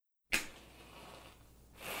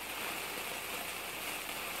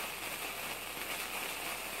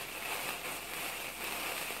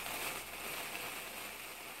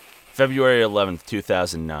February 11th,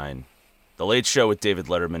 2009. The Late Show with David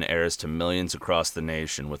Letterman airs to millions across the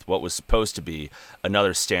nation with what was supposed to be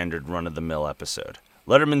another standard run-of-the-mill episode.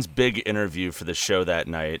 Letterman's big interview for the show that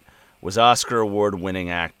night was Oscar Award-winning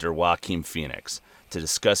actor Joaquin Phoenix to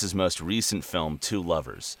discuss his most recent film, Two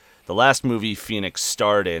Lovers, the last movie Phoenix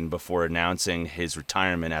starred in before announcing his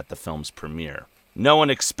retirement at the film's premiere. No one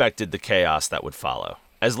expected the chaos that would follow.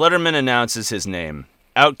 As Letterman announces his name,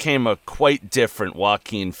 out came a quite different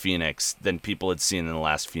Joaquin Phoenix than people had seen in the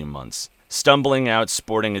last few months. Stumbling out,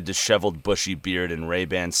 sporting a disheveled bushy beard and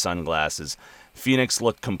Ray-Ban sunglasses, Phoenix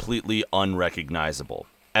looked completely unrecognizable.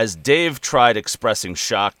 As Dave tried expressing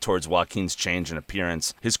shock towards Joaquin's change in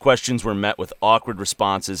appearance, his questions were met with awkward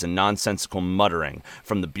responses and nonsensical muttering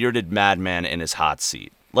from the bearded madman in his hot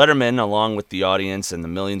seat. Letterman, along with the audience and the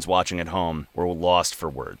millions watching at home, were lost for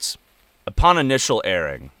words. Upon initial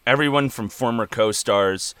airing, everyone from former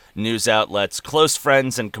co-stars, news outlets, close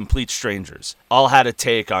friends, and complete strangers all had a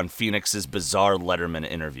take on Phoenix's bizarre Letterman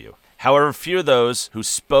interview. However, few of those who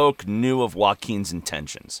spoke knew of Joaquin's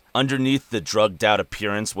intentions. Underneath the drugged-out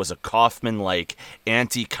appearance was a Kaufman-like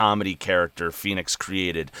anti-comedy character Phoenix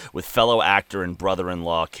created with fellow actor and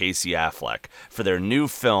brother-in-law Casey Affleck for their new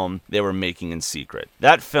film they were making in secret.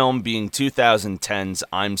 That film being 2010's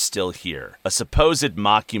I'm Still Here, a supposed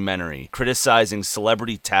mockumentary criticizing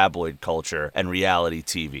celebrity tabloid culture and reality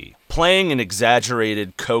TV. Playing an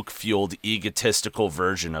exaggerated, coke-fueled, egotistical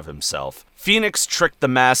version of himself, Phoenix tricked the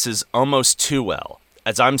masses almost too well,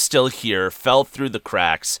 as I'm Still Here fell through the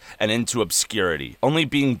cracks and into obscurity, only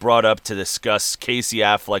being brought up to discuss Casey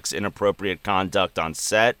Affleck's inappropriate conduct on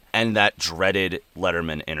set and that dreaded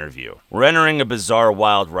Letterman interview. We're entering a bizarre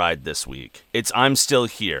wild ride this week. It's I'm Still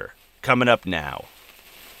Here, coming up now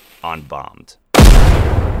on Bombed.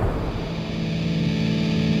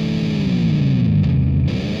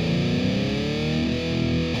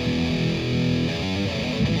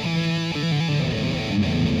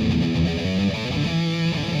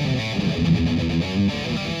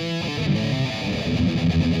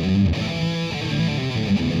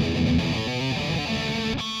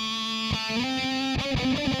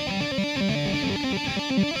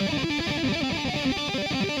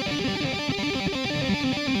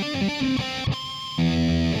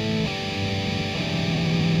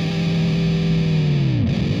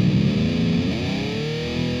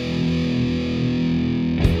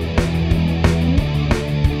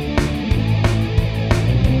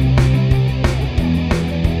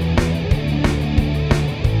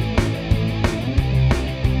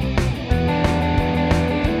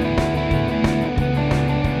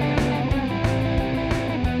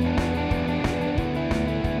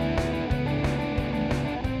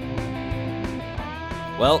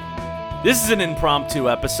 Well, this is an impromptu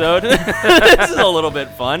episode. This is a little bit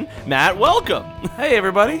fun. Matt, welcome. Hey,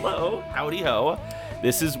 everybody. Hello. Howdy ho.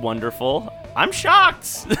 This is wonderful. I'm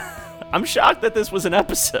shocked. I'm shocked that this was an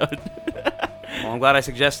episode. Well, I'm glad I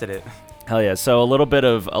suggested it. Hell yeah. So a little bit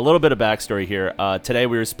of backstory here. Today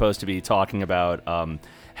we were supposed to be talking about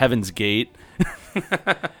Heaven's Gate,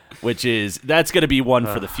 that's going to be one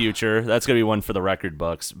for the future. That's going to be one for the record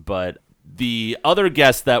books, but the other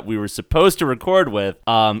guest that we were supposed to record with,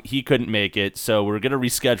 he couldn't make it, so we're going to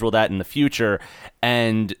reschedule that in the future.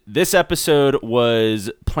 And this episode was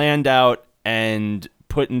planned out and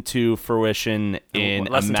put into fruition in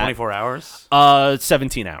less than 24 hours?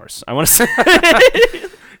 17 hours. I want to say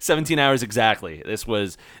 17 hours exactly. This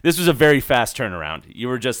was a very fast turnaround. You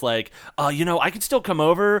were just like, I could still come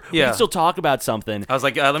over. We can still talk about something. I was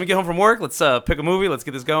like, let me get home from work. Let's pick a movie. Let's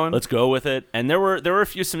get this going. Let's go with it. And there were a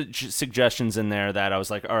few suggestions in there that I was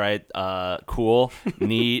like, all right, cool,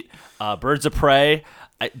 neat. Birds of Prey.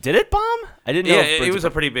 Did it bomb? I didn't know. Yeah, it was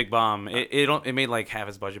a pretty big bomb. It made like half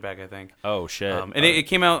its budget back, I think. Oh shit! And it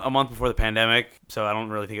came out a month before the pandemic, so I don't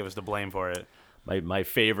really think it was to blame for it. My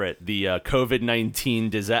favorite, the COVID-19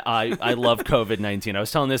 disaster. I love COVID-19. I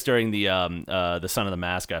was telling this during the Son of the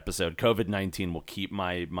Mask episode. COVID-19 will keep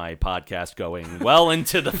my podcast going well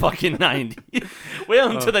into the fucking 90s. Well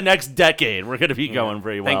into the next decade. We're going to be going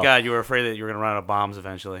very well. Thank God you were afraid that you were going to run out of bombs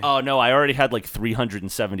eventually. Oh, no. I already had like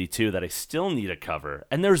 372 that I still need to cover.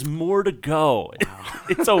 And there's more to go. Wow.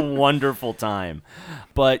 It's a wonderful time.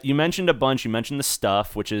 But you mentioned a bunch. You mentioned The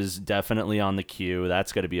Stuff, which is definitely on the queue.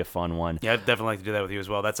 That's going to be a fun one. Yeah, I'd definitely like to do that with you as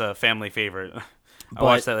well. That's a family favorite. I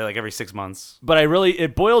watch that like every 6 months. But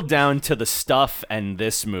it boiled down to The Stuff and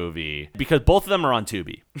this movie because both of them are on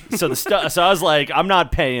Tubi. So so I was like, I'm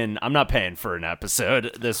not paying for an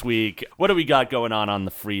episode this week. What do we got going on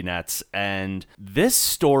the free nets? And this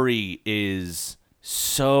story is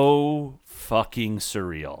so fucking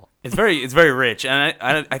surreal. It's very rich, and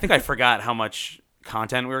I think I forgot how much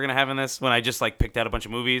content we were gonna have in this when I just like picked out a bunch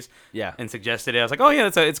of movies. Yeah. And suggested it. I was like, oh yeah,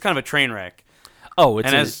 it's kind of a train wreck. Oh, And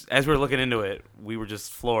as we were looking into it, we were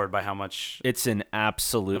just floored by how much it's an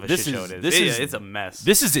absolute. of a This shit show is it is. this is It's a mess.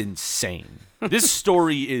 This is insane. This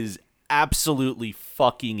story is absolutely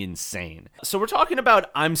fucking insane. So we're talking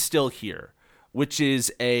about I'm Still Here, which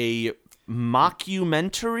is a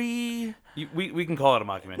mockumentary. We can call it a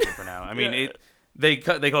mockumentary for now. I mean, they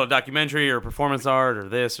call it a documentary or performance art or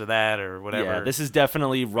this or that or whatever. Yeah, this is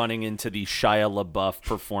definitely running into the Shia LaBeouf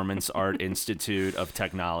Performance Art Institute of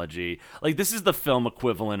Technology. Like, this is the film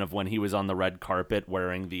equivalent of when he was on the red carpet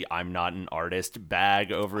wearing the I'm not an artist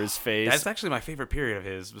bag over his face. That's actually my favorite period of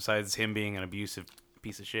his, besides him being an abusive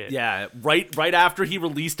piece of shit. Yeah, right after he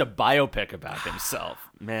released a biopic about himself.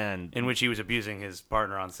 Man, In which he was abusing his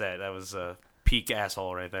partner on set. That was a peak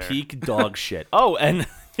asshole right there. peak dog shit. Oh, and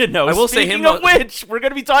I will say speaking him- of which, we're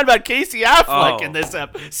going to be talking about Casey Affleck Oh. in this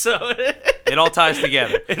episode. It all ties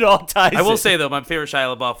together. It all ties. I will in. say though, my favorite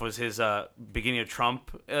Shia LaBeouf was his beginning of Trump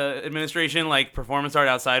administration, like performance art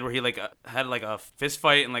outside, where he like had like a fist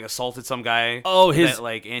fight and like assaulted some guy. Oh, his- that,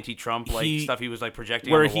 like anti-Trump like stuff he was like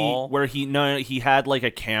projecting where on the wall. he had like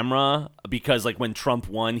a camera because like when Trump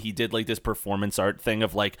won, he did like this performance art thing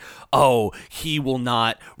of like, oh, he will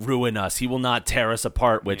not ruin us, he will not tear us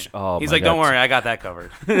apart. Which He's my like, God. don't worry, I got that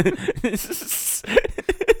covered.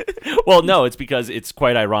 Well, no, it's because it's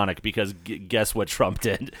quite ironic because guess what Trump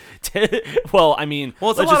did? Well, I mean,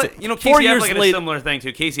 Well, it's a let's lot just of, say, you know, 4 Casey years Affleck had a later, similar thing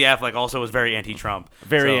too. Casey Affleck also was very anti-Trump.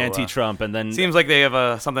 very So, anti-Trump, and then seems like they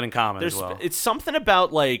have something in common as there's well. it's something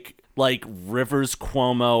about like Rivers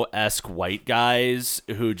Cuomo-esque white guys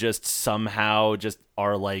who just somehow just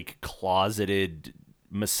are like closeted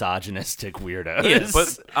misogynistic weirdos. Yeah,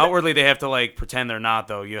 but outwardly they have to like pretend they're not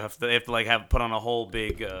though. They have to like put on a whole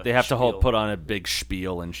big. They have to spiel. put on a big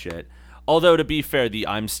spiel and shit. Although to be fair, the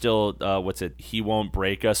I'm still he won't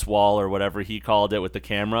break us wall or whatever he called it with the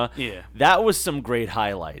camera. Yeah. That was some great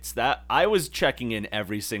highlights. That I was checking in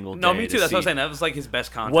every single day. No, me too. That's what I'm see saying. That was like his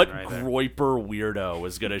best content What right there. Groyper weirdo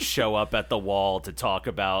was gonna show up at the wall to talk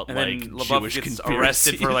about And like then LaBeouf Jewish gets conspiracies.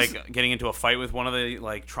 arrested for like getting into a fight with one of the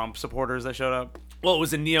like Trump supporters that showed up. Well, it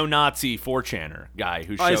was a neo-Nazi 4chaner guy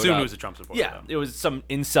who showed I assumed up. it was a Trump supporter. Yeah, it was some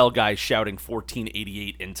incel guy shouting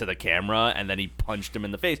 1488 into the camera, and then he punched him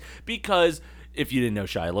in the face because, if you didn't know,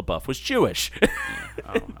 Shia LaBeouf was Jewish.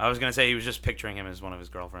 Oh, I was gonna say he was just picturing him as one of his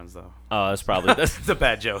girlfriends though. Oh, that's probably It's a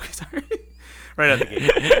bad joke. Sorry. Right out the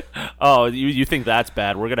gate. Oh, you think that's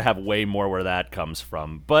bad? We're gonna have way more where that comes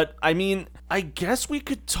from. But I mean, I guess we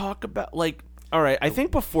could talk about like. All right, I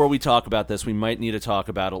think before we talk about this, we might need to talk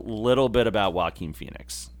about a little bit about Joaquin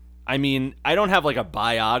Phoenix. I mean, I don't have like a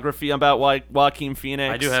biography about Joaquin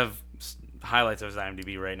Phoenix. I do have highlights of his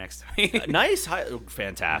IMDb right next to me. Nice,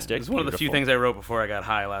 fantastic. It's one of the few beautiful. things I wrote before I got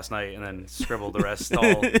high last night, and then scribbled the rest.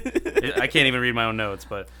 I can't even read my own notes,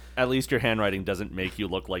 but At least your handwriting doesn't make you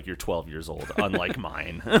look like you're 12 years old, unlike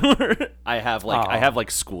mine. I have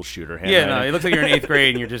like school shooter handwriting. yeah, no, it looks like you're in 8th grade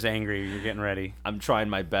and you're just angry. You're getting ready. I'm trying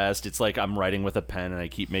my best. It's like I'm writing with a pen and I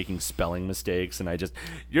keep making spelling mistakes and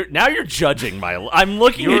you're judging my. I'm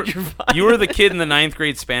looking at your. You were the kid in the 9th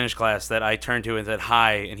grade Spanish class that I turned to and said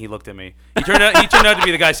hi, and he looked at me. He turned out to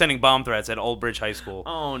be the guy sending bomb threats at Old Bridge High School.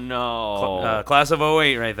 Oh no! Class of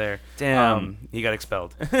 08 right there. Damn. He got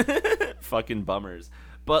expelled. Fucking bummers.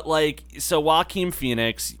 But like, so Joaquin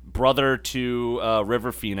Phoenix, brother to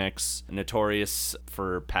River Phoenix, notorious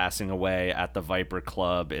for passing away at the Viper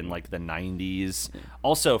Club in like the 90s.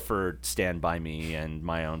 Also for Stand By Me and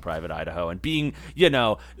My Own Private Idaho, and being,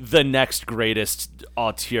 the next greatest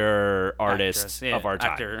auteur artist of our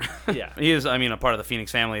time. Actor. Yeah. He is, a part of the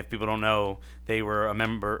Phoenix family. If people don't know, they were a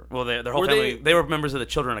member. Well, their whole Were family. they- They were members of the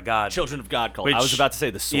Children of God. Children of God cult. Which- I was about to say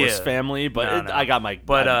the Source yeah. family, but No. I got my.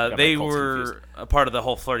 But I got my they cults were confused. a part of the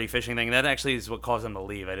whole flirty fishing thing. That actually is what caused them to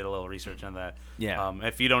leave. I did a little research on that. Yeah.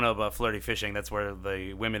 If you don't know about flirty fishing, that's where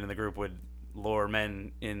the women in the group would lure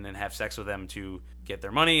men in and have sex with them to get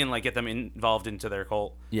their money and like get them involved into their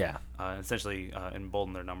cult. Yeah. Essentially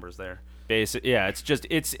embolden their numbers there. Yeah, it's just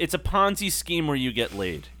it's a Ponzi scheme where you get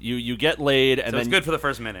laid. You get laid, and So then it's good for the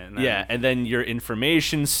first minute. And then, yeah, and then your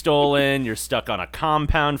information's stolen. You're stuck on a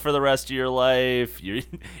compound for the rest of your life. Your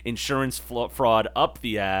insurance fraud up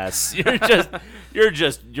the ass.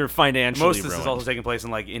 You're financially most of this ruined. is also taking place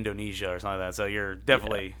in like Indonesia or something like that. So you're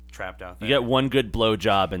definitely trapped out there. You get one good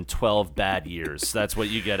blowjob and 12 bad years. That's what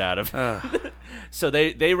you get out of. So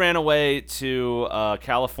they ran away to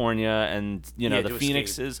California, and Yeah, the to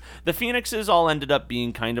Phoenixes. The Phoenixes all ended up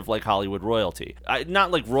being kind of like Hollywood royalty.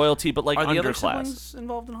 Not like royalty, but like Are the other underclass. siblings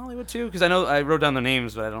involved in Hollywood too? Because I know I wrote down their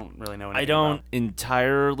names, but I don't really know anything I don't about.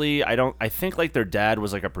 entirely. I think like their dad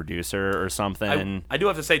was like a producer or something. I do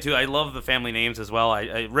have to say too, I love the family names as well.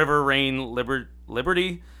 River, Rain,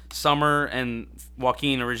 Liberty, Summer, and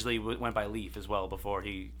Joaquin originally went by Leaf as well before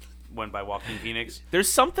he went by Joaquin Phoenix. There's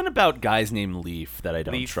something about guys named Leaf that I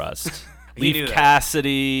don't Leaf. trust. He knew Leaf that.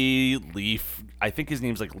 Cassidy, Leaf. I think his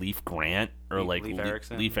name's like Leaf Grant or like Leaf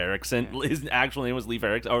Erikson. Leaf Erikson. Yeah. His actual name was Leif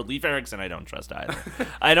Erikson. Or Leif Erikson, I don't trust either.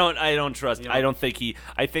 I don't trust. I don't think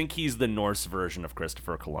I think he's the Norse version of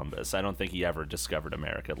Christopher Columbus. I don't think he ever discovered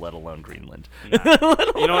America, let alone Greenland. Nah.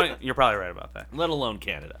 You know what? You're probably right about that. Let alone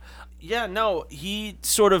Canada. Yeah, no, he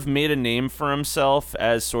sort of made a name for himself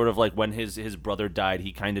as sort of like when his brother died,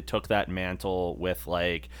 he kind of took that mantle with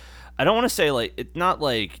like, I don't want to say like, it's not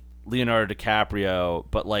like Leonardo DiCaprio,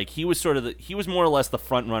 but like he was sort of he was more or less the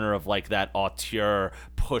front runner of like that auteur,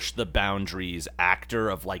 push the boundaries actor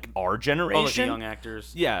of like our generation. All of the young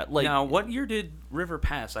actors. Yeah, like now, what year did River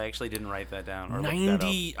pass? I actually didn't write that down. Or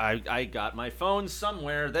 90. I got my phone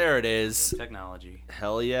somewhere. There it is. Technology.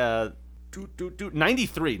 Hell yeah.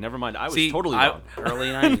 93. Never mind. I was totally wrong. Early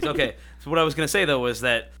 90s. Okay. So what I was gonna say though was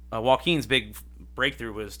that Joaquin's big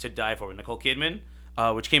breakthrough was To Die For with Nicole Kidman.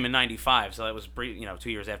 Which came in 95, so that was 2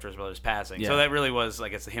 years after his brother's passing. Yeah. So that really was, I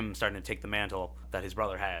guess, him starting to take the mantle that his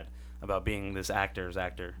brother had about being this actor's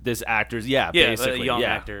actor. Yeah, basically. A young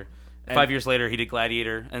yeah. actor. And 5 years later, he did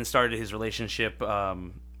Gladiator and started his relationship with,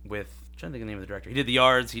 I'm trying to think of the name of the director. He did The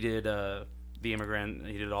Yards, he did The Immigrant,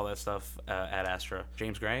 he did all that stuff at Astra.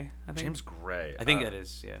 James Gray, I think? James Gray. I think that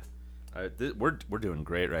is, yeah. We're doing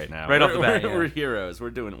great right now. Right off the bat, we're heroes. We're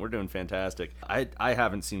doing fantastic. I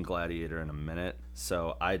haven't seen Gladiator in a minute,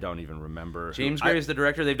 so I don't even remember. James Gray is the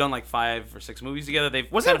director. They've done like 5 or 6 movies together.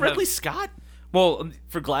 Was that Ridley Scott? Well,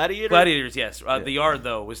 for Gladiator? Gladiators, yes. The Yard,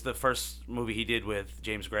 though, was the first movie he did with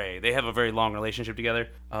James Gray. They have a very long relationship together.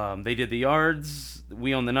 They did The Yards,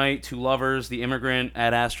 We Own the Night, Two Lovers, The Immigrant,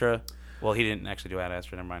 Ad Astra. Well, he didn't actually do Ad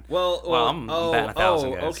Astra. Never mind. Well, I'm batting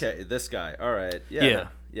 1,000, guys. Okay, this guy. All right. Yeah.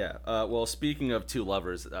 Well, speaking of Two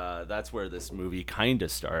Lovers, that's where this movie kind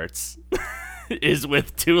of starts. Is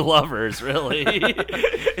with two lovers, really.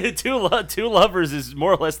 Two Lovers is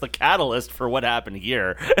more or less the catalyst for what happened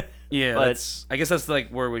here. Yeah, but I guess that's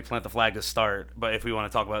like where we plant the flag to start. But if we want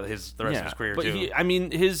to talk about the rest of his career too,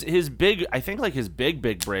 his big, I think like his big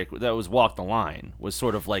break that was Walk the Line was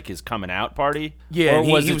sort of like his coming out party. Yeah, or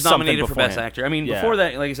he was nominated for Best Actor. I mean, Yeah. before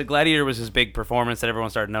that, like I said, Gladiator was his big performance that everyone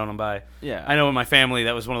started knowing him by. Yeah. I know in my family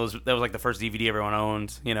that was one of those. That was like the first DVD everyone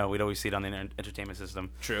owned. We'd always see it on the entertainment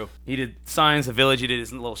system. True. He did Signs, The Village. He did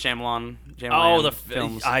his little Shyamalan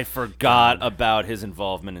films. I forgot about his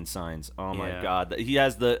involvement in Signs. Oh my Yeah. god, he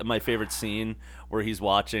has my favorite scene where he's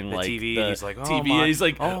watching The like TV, the he's like, oh TV. my- He's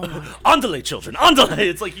like, oh my- "Andale, children, andale!"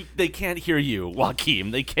 It's like they can't hear you,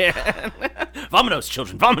 Joaquin. They can't. Vamonos,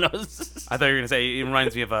 children, vamonos. I thought you were gonna say it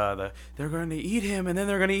reminds me of they're going to eat him and then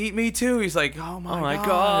they're going to eat me too. He's like, oh my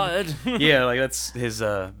god. Yeah, like that's his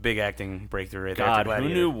big acting breakthrough right there. God, after who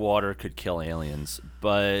Gladiator. knew water could kill aliens?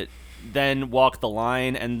 But then Walk the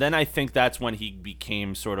Line, and then I think that's when he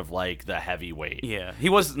became sort of like the heavyweight. Yeah, he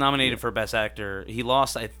was nominated for Best Actor. He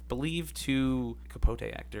lost, I believe, to Capote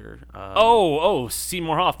actor.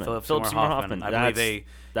 Seymour Hoffman. Philip Seymour Seymour Hoffman. I believe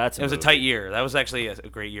That's it was a movie. tight year. That was actually a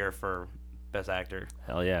great year for Best Actor.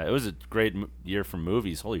 Hell yeah, it was a great year for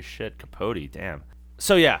movies. Holy shit, Capote, damn.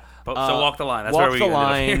 So yeah, So Walk the Line. That's Walk where we the ended up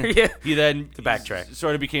Line. here. Yeah. He then To backtrack.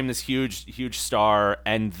 sort of became this huge star,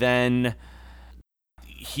 and then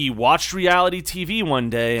he watched reality TV one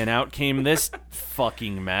day, and out came this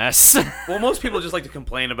fucking mess. Well, most people just like to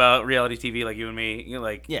complain about reality TV, like you and me.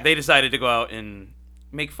 Yeah. They decided to go out and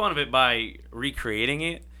make fun of it by recreating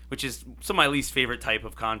it, which is some of my least favorite type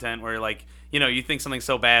of content. Where you think something's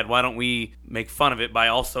so bad, why don't we make fun of it by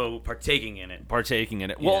also partaking in it?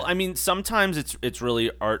 Well, I mean, sometimes it's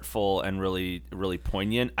really artful and really really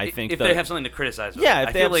poignant. I think if they have something to criticize. With yeah, it.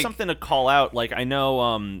 if they have something to call out, like I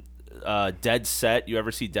know Dead Set. You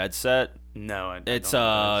ever see Dead Set? No, I It's don't know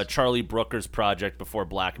what it is. Charlie Brooker's project before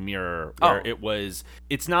Black Mirror, where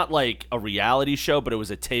it's not like a reality show, but it was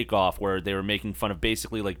a takeoff where they were making fun of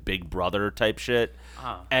basically like Big Brother type shit.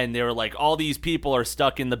 And they were like, all these people are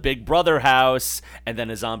stuck in the Big Brother house, and then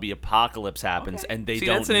a zombie apocalypse happens, and they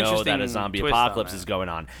don't that's an know that a interesting zombie twist on apocalypse that. is going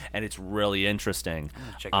on, and it's really interesting.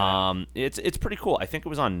 check it out. It's pretty cool. I think it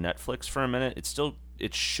was on Netflix for a minute.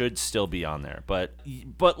 It should still be on there, but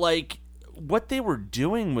like what they were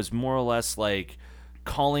doing was more or less like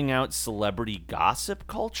calling out celebrity gossip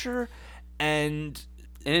culture. And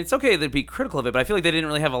it's okay to be critical of it, but I feel like they didn't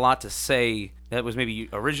really have a lot to say that was maybe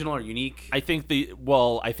original or unique. I think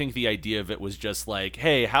the idea of it was just like,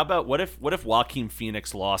 hey, how about what if Joaquin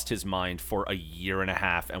Phoenix lost his mind for a year and a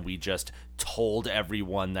half and we just told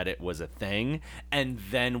everyone that it was a thing, and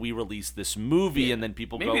then we released this movie, and then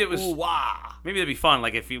people maybe it was, ooh, wah. Maybe it'd be fun,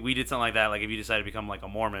 like if we did something like that, like if you decided to become like a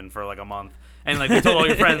Mormon for like a month. And like you told all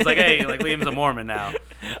your friends, like, hey, like Liam's a Mormon now.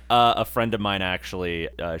 A friend of mine actually,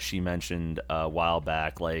 she mentioned a while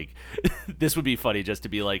back, like, this would be funny just to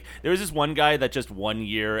be like, there was this one guy that just 1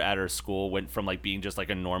 year at her school went from like being just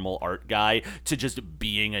like a normal art guy to just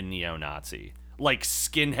being a neo-Nazi. Like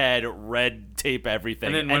skinhead, red tape, everything,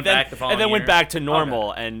 and then went back the following and then year. went back to normal.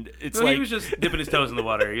 Okay. And it's so like he was just dipping his toes in the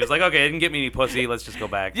water. He was like, "Okay, I didn't get me any pussy. Let's just go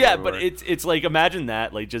back." Yeah, but it's like, imagine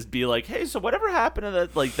that, like, just be like, "Hey, so whatever happened to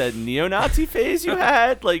that neo-Nazi phase you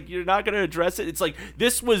had? Like, you're not gonna address it." It's like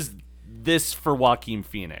this was this for Joaquin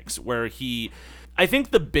Phoenix, where I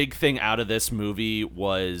think the big thing out of this movie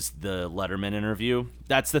was the Letterman interview.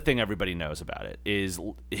 That's the thing everybody knows about it, is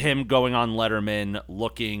him going on Letterman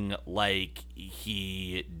looking like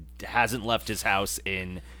he hasn't left his house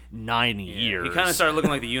in 9 years. He kind of started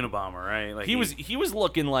looking like the Unabomber, right? Like he was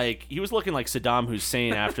looking like Saddam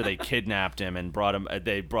Hussein after they kidnapped him and brought him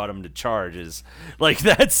to charges. Like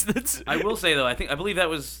that's I will say though, I believe that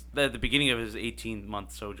was the beginning of his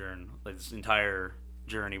 18-month sojourn, like this entire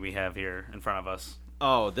journey we have here in front of us.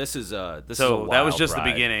 Oh, this is a that was just ride.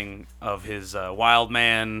 The beginning of his wild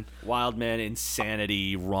man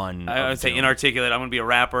insanity run. I would say inarticulate. I'm gonna be a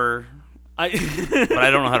rapper, but I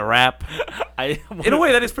don't know how to rap. In a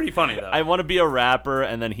way, that is pretty funny though. I want to be a rapper,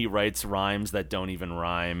 and then he writes rhymes that don't even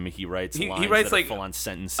rhyme. He writes lines that are full on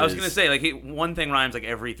sentences. I was gonna say like one thing rhymes like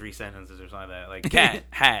every 3 sentences or something like that. Like cat,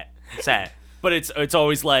 hat, sat. But it's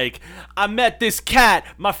always like, I met this cat.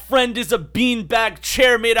 My friend is a beanbag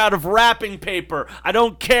chair made out of wrapping paper. I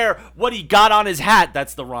don't care what he got on his hat.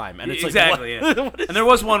 That's the rhyme. And it's exactly, like, yeah. And there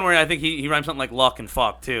was one where I think he rhymed something like luck and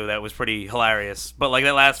fuck too. That was pretty hilarious. But like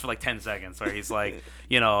that lasts for like 10 seconds where he's like,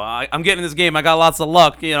 I'm getting in this game. I got lots of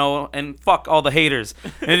luck, and fuck all the haters.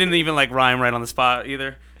 And it didn't even like rhyme right on the spot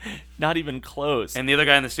either. Not even close. And the other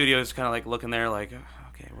guy in the studio is kind of like looking there like,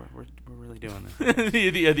 okay, we're really doing this.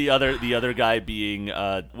 the other guy being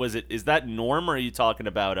is that Norm, or are you talking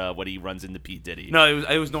about when he runs into P. Diddy? No,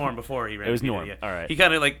 it was Norm before he ran. It was into Norm. Diddy, yeah. All right. He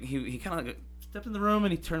kind of like he kind of stepped in the room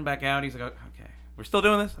and he turned back out. He's like, okay, we're still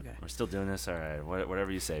doing this. Okay, we're still doing this. All right,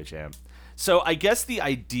 whatever you say, champ. So I guess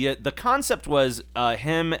the concept was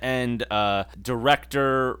him and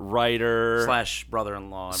director, writer /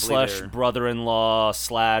 brother-in-law / brother-in-law /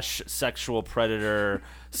 sexual predator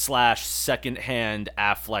 / secondhand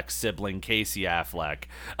Affleck sibling Casey Affleck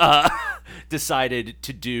decided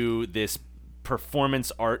to do this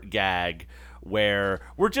performance art gag where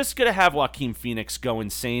we're just gonna have Joaquin Phoenix go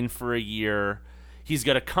insane for a year. He's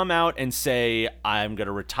gonna come out and say, I'm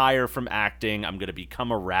gonna retire from acting, I'm gonna become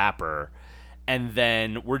a rapper, and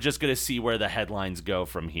then we're just going to see where the headlines go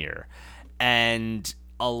from here. And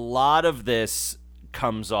a lot of this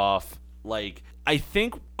comes off like, I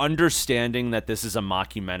think understanding that this is a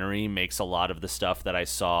mockumentary makes a lot of the stuff that I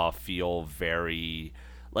saw feel very,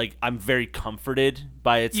 like, I'm very comforted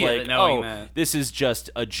by it's like, this is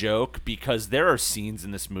just a joke, because there are scenes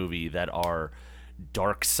in this movie that are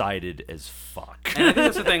dark-sided as fuck. And I think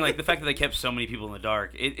that's the thing, like the fact that they kept so many people in the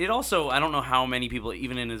dark. It also, I don't know how many people,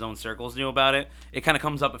 even in his own circles, knew about it. It kind of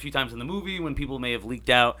comes up a few times in the movie when people may have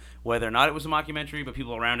leaked out whether or not it was a mockumentary, but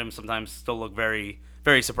people around him sometimes still look very,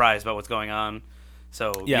 very surprised about what's going on.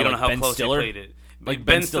 So yeah, you don't like know how Ben close Stiller? they played it. Like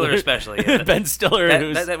Ben Stiller especially. Yeah. Ben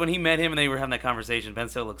Stiller. That when he met him and they were having that conversation, Ben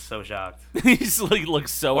Stiller looks so shocked. He's like,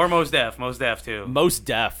 looks so... Or Mos Def too. Mos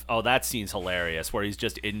Def. Oh, that scene's hilarious, where he's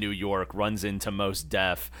just in New York, runs into Mos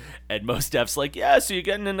Def, and Mos Def's like, yeah, so you're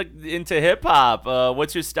getting into hip-hop.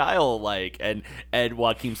 What's your style like? And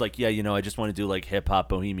Joaquin's like, yeah, I just want to do like hip-hop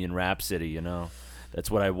Bohemian Rhapsody,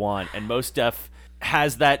 That's what I want. And Mos Def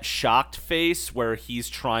has that shocked face where he's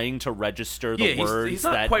trying to register the words. He's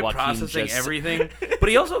not that quite Joaquin processing everything, but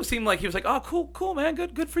he also seemed like he was like, "Oh, cool, man,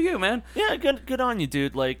 good for you, man." Yeah, good on you,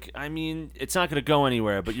 dude. Like, I mean, it's not gonna go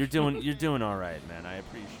anywhere, but you're doing all right, man. I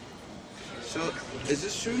appreciate it. So, is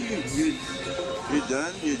this true? You're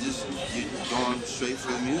done? You're going straight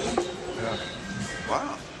for the music? Yeah.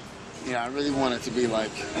 Wow. Yeah, I really want it to be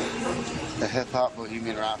like a hip hop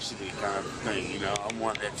Bohemian Rhapsody kind of thing. I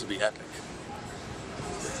want it to be epic.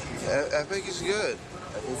 Epic is good.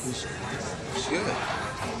 It's good.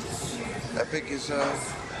 Epic is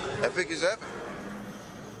epic.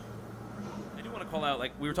 I do want to call out,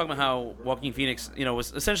 like we were talking about how Joaquin Phoenix,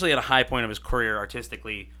 was essentially at a high point of his career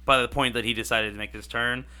artistically by the point that he decided to make this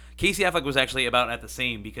turn. Casey Affleck was actually about at the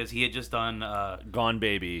same because he had just done Gone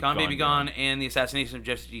Baby, Gone, and the assassination of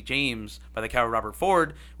Jesse James by the coward Robert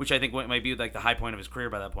Ford, which I think might be like the high point of his career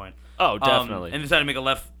by that point. Oh, definitely. And decided to make a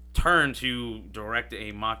left turn to direct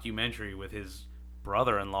a mockumentary with his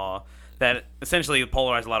brother-in-law that essentially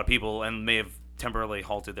polarized a lot of people and may have temporarily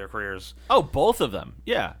halted their careers. Oh, both of them.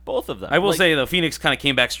 Yeah, both of them. I will say, though, Phoenix kind of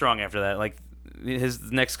came back strong after that. Like,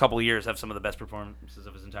 his next couple of years have some of the best performances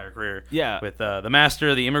of his entire career. Yeah. With The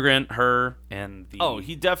Master, The Immigrant, Her, and the... Oh,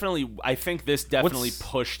 he definitely... I think this definitely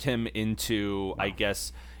pushed him into, I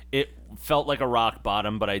guess... It felt like a rock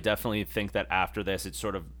bottom, but I definitely think that after this, it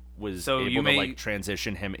sort of was able to, like,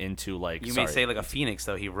 transition him into, like... You may say, like, a phoenix,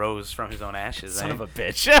 though. He rose from his own ashes. Son of a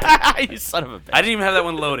bitch. You son of a bitch. I didn't even have that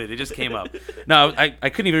one loaded. It just came up. No, I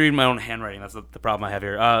couldn't even read my own handwriting. That's the problem I have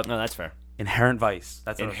here. No, that's fair. Inherent Vice.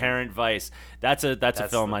 That's Inherent Vice. That's a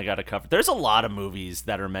film I got to cover. There's a lot of movies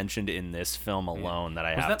that are mentioned in this film alone that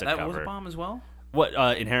I have to cover. That was a bomb as well? What,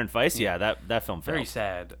 Inherent Vice? Yeah, that film failed. Very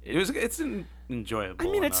sad. It's enjoyable. I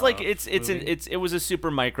mean, it's like it was a super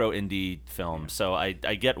micro indie film, so I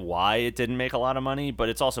get why it didn't make a lot of money, but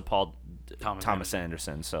it's also Paul Thomas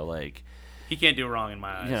Anderson, so like he can't do wrong in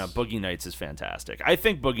my eyes. Boogie Nights is fantastic. I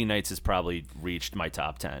think Boogie Nights has probably reached my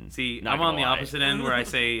top 10. See, I'm on the opposite end where I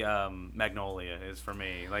say Magnolia is for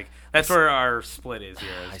me. Like that's where our split is here.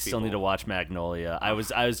 I still need to watch Magnolia. I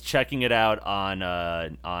was checking it out on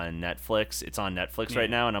Netflix. It's on Netflix right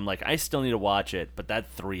now, and I'm like, I still need to watch it, but that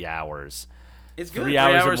 3 hours. It's good. 3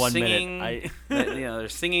 hours and 1 singing, minute.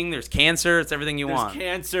 There's singing. There's cancer. It's everything you want. There's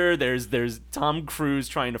cancer. There's Tom Cruise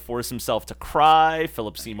trying to force himself to cry.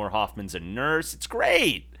 Philip Seymour Hoffman's a nurse. It's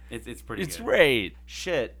great. It's pretty. It's good. great.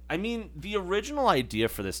 Shit. I mean, the original idea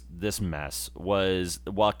for this mess was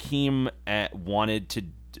Joaquin wanted to,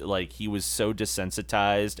 like, he was so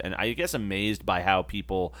desensitized and I guess amazed by how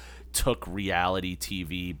people took reality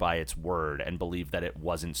TV by its word and believed that it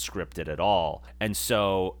wasn't scripted at all. And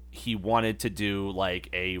so he wanted to do like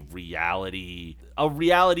a reality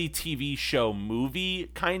TV show movie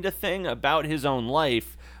kind of thing about his own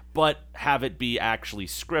life, but have it be actually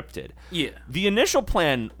scripted. Yeah. The initial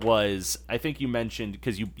plan was, I think you mentioned,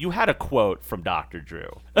 because you had a quote from Dr.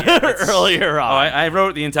 Drew earlier on. Oh, I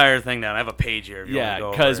wrote the entire thing down. I have a page here.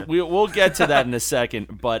 Yeah, because we'll get to that in a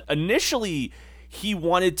second. But initially, he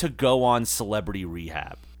wanted to go on Celebrity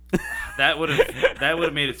Rehab. That would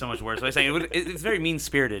have made it so much worse. So I was saying it's very mean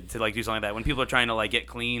spirited to like do something like that when people are trying to like get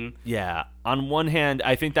clean. Yeah. On one hand,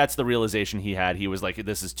 I think that's the realization he had. He was like,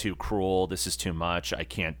 "This is too cruel. This is too much. I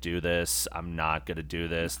can't do this. I'm not gonna do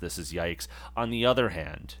this. This is yikes." On the other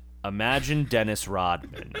hand, imagine Dennis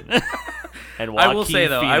Rodman and Joaquin I will say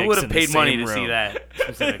though, Phoenix I would have in the paid money same to see room. that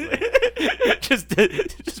specifically.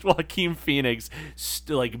 just Joaquin Phoenix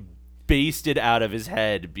like basted out of his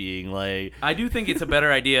head being like, I do think it's a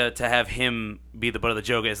better idea to have him be the butt of the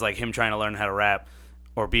joke as like him trying to learn how to rap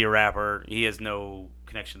or be a rapper. He has no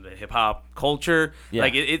connection to hip hop culture. Yeah.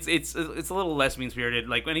 Like it's a little less mean spirited.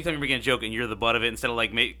 Like anytime you're making a joke and you're the butt of it, instead of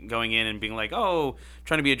like going in and being like, oh,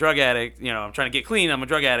 trying to be a drug addict, I'm trying to get clean, I'm a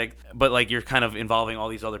drug addict, but like you're kind of involving all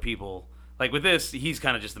these other people. Like with this, he's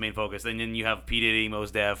kind of just the main focus, and then you have P Diddy, Mos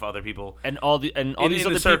Def, other people, and all these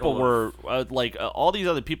other people were all these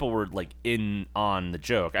other people were like in on the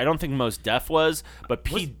joke. I don't think Mos Def was, but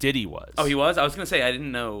P Diddy was. Oh, he was. I was gonna say I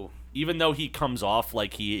didn't know. Even though he comes off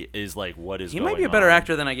like he is like, what is? He going might be a better on?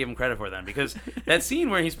 actor than I gave him credit for then, because that scene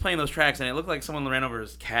where he's playing those tracks and it looked like someone ran over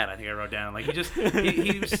his cat. I think I wrote down like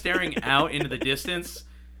he was staring out into the distance,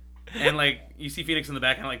 and like you see Phoenix in the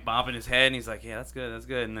back kind of like bobbing his head, and he's like, yeah, that's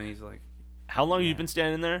good, and then he's like. How long have you been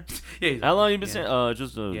standing there? Yeah. How long have you been standing?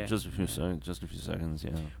 Just a few seconds.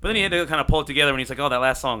 Yeah. But then he had to kind of pull it together when he's like, "Oh, that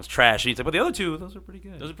last song's trash." And he's like, "But the other two, those are pretty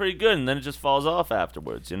good." Those are pretty good, and then it just falls off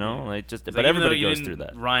afterwards, Like just, but like, everybody goes through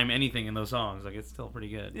that. Rhyme anything in those songs, like it's still pretty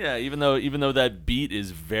good. Yeah, even though that beat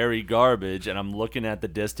is very garbage, and I'm looking at the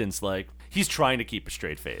distance like he's trying to keep a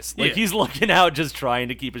straight face. Like he's looking out, just trying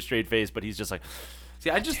to keep a straight face, but he's just like. See,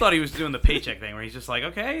 I just thought he was doing the paycheck thing, where he's just like,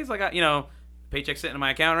 okay, he's like, paycheck sitting in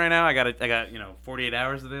my account right now. I got 48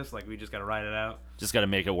 hours of this. Like we just got to ride it out. Just got to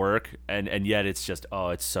make it work, and yet it's just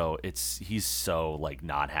he's so like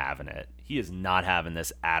not having it. He is not having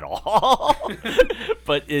this at all.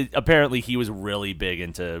 But apparently he was really big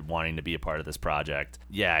into wanting to be a part of this project.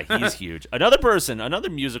 Yeah, he's huge. Another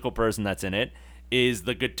musical person that's in it is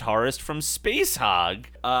the guitarist from Space Hog.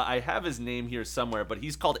 I have his name here somewhere, but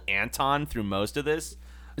he's called Anton through most of this.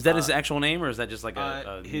 Is that his actual name, or is that just like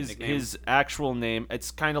his actual name?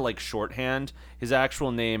 It's kind of like shorthand. His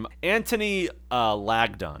actual name, Anthony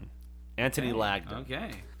Lagdon. Anthony Lagdon.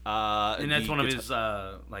 Okay. And that's one of his,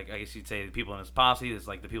 like, I guess you'd say the people in his posse. It's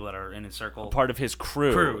like the people that are in his circle. Part of his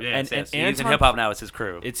crew. Yeah, and he's in hip hop now. It's his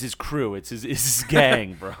crew. It's his crew. It's his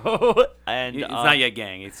gang, bro. And It's not yet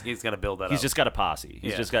gang. He's got to build that up. He's just got a posse.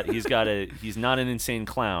 He's not an insane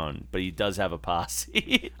clown, but he does have a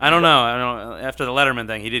posse. I don't know. After the Letterman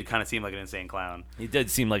thing, he did kind of seem like an insane clown. He did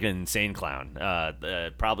seem like an insane clown.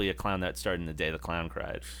 Probably a clown that started in the day the clown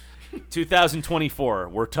cried. 2024.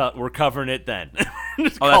 We're covering it then.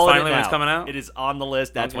 That's finally when it's coming out? It is on the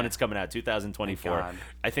list. That's when it's coming out. 2024. Thank God.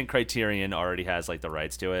 I think Criterion already has like the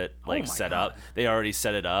rights to it, like my set God. up. They already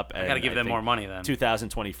set it up. I got to give them more money then.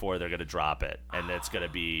 2024, they're gonna drop it, and it's gonna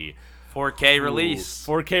be 4K release.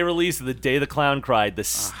 4K release of The Day the Clown Cried, the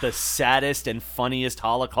saddest and funniest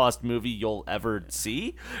Holocaust movie you'll ever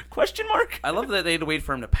see? Question mark? I love that they had to wait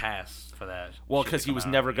for him to pass for that. Well, shit to because he come was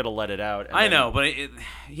out. never gonna let it out. and I then- know, but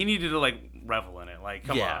he needed to like revel in it. Like,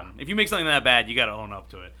 come on. If you make something that bad, you got to own up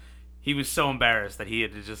to it. He was so embarrassed that he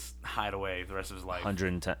had to just hide away the rest of his life.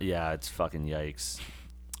 110. Yeah, it's fucking yikes.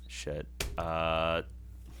 Shit.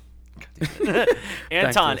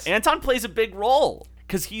 Anton plays a big role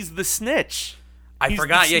because he's the snitch. I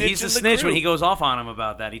forgot. Yeah, he's the in snitch when group. he goes off on him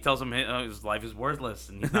about that. He tells him his life is worthless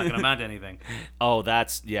and he's not going to amount to anything. Oh,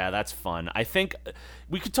 that's fun. I think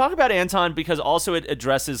we could talk about Anton because also it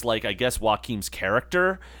addresses like I guess Joaquin's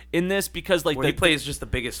character in this because like Where he plays just the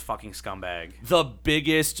biggest fucking scumbag. the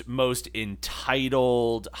biggest, most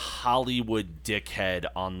entitled Hollywood dickhead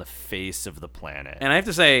on the face of the planet. And I have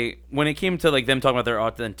to say, when it came to like them talking about their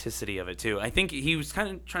authenticity of it too, I think he was kind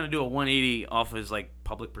of trying to do a 180 off of his like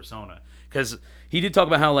public persona. Because he did talk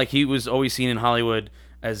about how like he was always seen in Hollywood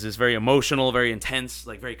as this very emotional, very intense,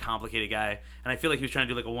 like very complicated guy. And I feel like he was trying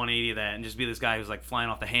to do like a 180 of that and just be this guy who's like flying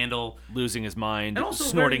off the handle. Losing his mind, And also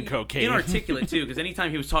snorting very cocaine. inarticulate too, because anytime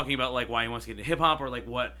he was talking about like why he wants to get into hip hop or like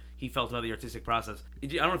what he felt about the artistic process, I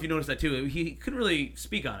don't know if you noticed that too. He couldn't really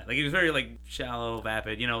speak on it. Like he was very like shallow,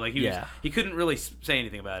 vapid. You know, like he couldn't really say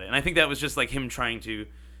anything about it. And I think that was just like him trying to.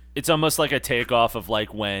 It's almost like a takeoff of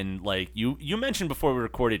like when like you mentioned before we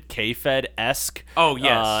recorded K-Fed-esque. Oh,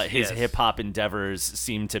 yes, his yes. hip hop endeavors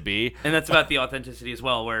seem to be. And that's about the authenticity as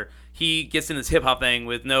well, where he gets in this hip hop thing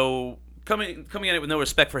with no coming at it with no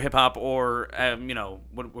respect for hip hop or you know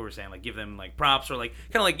what we were saying, like give them like props or like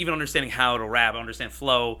kind of like even understanding how to rap, understand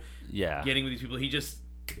flow. Yeah. Getting with these people, he just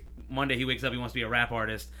one day he wakes up, he wants to be a rap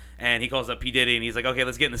artist, and he calls up P Diddy, and he's like, okay,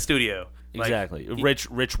 let's get in the studio. Like, Exactly.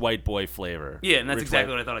 Rich white boy flavor. Yeah, and that's Rich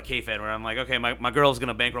exactly white- what I thought of K-Fed, where I'm like, okay, my girl's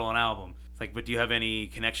gonna bankroll an album. It's like, but do you have any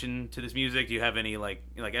connection to this music? Do you have any like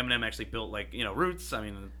Eminem actually built like roots? I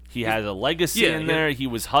mean, He has a legacy Yeah, in yeah. there. He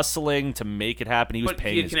was hustling to make it happen. He was but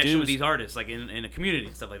paying he had his connection dues. with these artists, like in a community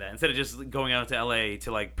and stuff like that, instead of just going out to LA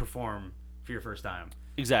to like perform for your first time.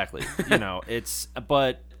 Exactly.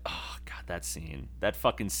 Oh god, that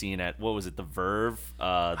fucking scene at what was it, the Verve?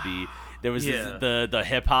 There was Yeah. the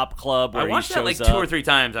hip hop club where I watched he that like shows 2 up. or 3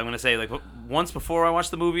 times. I'm gonna say like once before I watched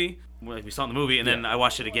the movie, like we saw it in the movie, and then I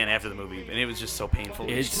watched it again after the movie, and it was just so painful.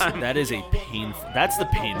 each time. That's the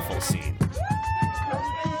painful scene.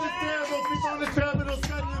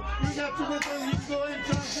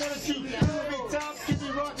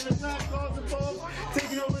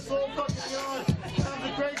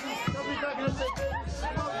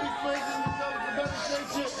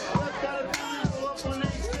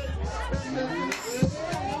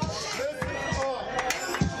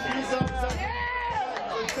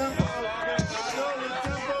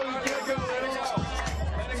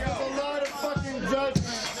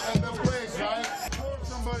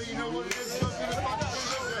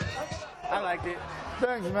 I liked it.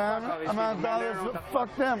 Thanks, man. I'm out dollars.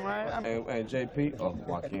 Fuck them, right? Hey, JP. Oh,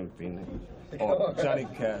 Joaquin Phoenix. Or Johnny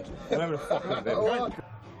Cash. Whatever the fuck his name.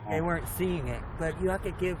 They weren't seeing it, but you have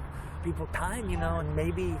to give people time, and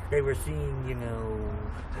maybe they were seeing,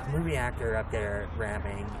 a movie actor up there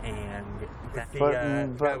rapping, and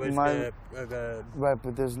that was the Right,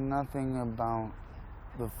 but there's nothing about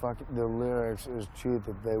the lyrics is true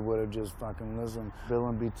that they would have just fucking listened. Bill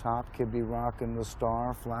and B Top, Kid be rocking the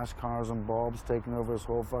star, flash cars and bulbs taking over his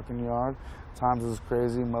whole fucking yard. Times is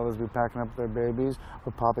crazy, mothers be packing up their babies,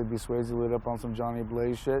 but Poppy B Swayze lit up on some Johnny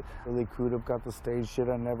Blaze shit. Really crewed up, got the stage shit.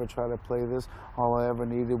 I never tried to play this. All I ever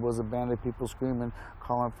needed was a band of people screaming,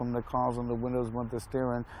 calling from the cars on the windows when they're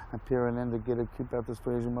staring, and peering in to get a peep at this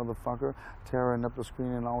crazy motherfucker, tearing up the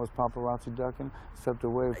screen and always paparazzi ducking. Stepped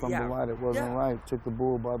away from the light, it wasn't right. Took the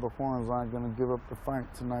bull by the horns, I ain't gonna give up the fight.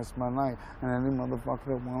 Tonight's my night. And any motherfucker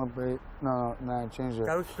that wanna bait, no, I changed it.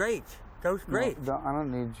 That was great. That was great. No, I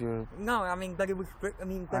don't need you. No, I mean, but it was great. I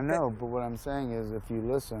mean, I know, but what I'm saying is if you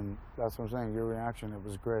listen, that's what I'm saying, your reaction, it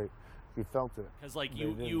was great. You felt it. Because like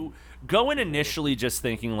you go in initially just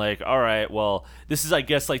thinking like, all right, well, this is I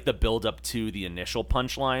guess like the build up to the initial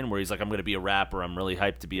punchline where he's like, I'm gonna be a rapper, I'm really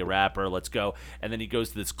hyped to be a rapper, let's go. And then he goes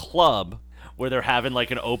to this club where they're having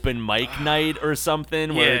like an open mic night or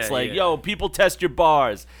something where it's like, yo, people test your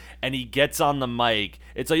bars. And he gets on the mic.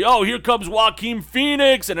 It's like, oh, here comes Joaquin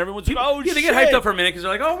Phoenix, and everyone's like, oh, yeah, they get hyped up for a minute because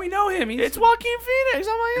they're like, oh, we know him. It's Joaquin Phoenix.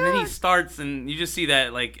 Oh my god! And then he starts, and you just see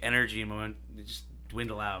that like energy moment just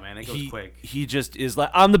dwindle out, man. It goes quick. He just is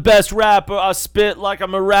like, I'm the best rapper. I spit like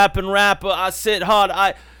I'm a rapping rapper. I sit hard.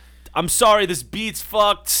 I'm sorry, this beat's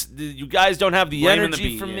fucked. You guys don't have the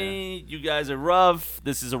energy for me. You guys are rough.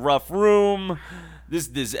 This is a rough room. This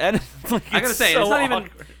like, I gotta say, so it's not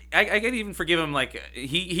awkward. even. I can even forgive him. Like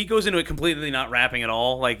he goes into it completely not rapping at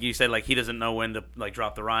all. Like you said, like he doesn't know when to like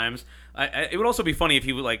drop the rhymes. It would also be funny if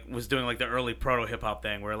he would, like was doing like the early proto hip hop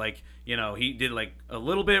thing where like he did like a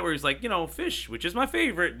little bit where he's like fish, which is my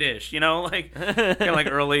favorite dish. Like kind of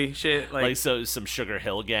like early shit. Like so some Sugar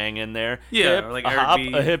Hill Gang in there. Yeah, hip, or like a hop,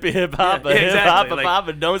 R&B. a hippie hip hop, Yeah, a hip exactly. hop, a Like, pop,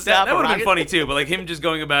 and no stop. That would have been funny too. But like him just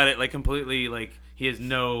going about it like completely like. He has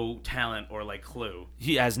no talent or like clue.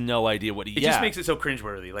 He has no idea what he. It just makes it so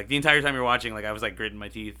cringeworthy. Like the entire time you're watching, like I was like gritting my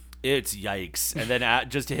teeth. It's yikes. And then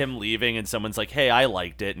just him leaving, and someone's like, "Hey, I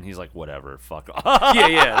liked it," and he's like, "Whatever, fuck off."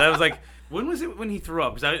 Yeah. That was like, when was it when he threw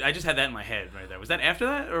up? Because I just had that in my head right there. Was that after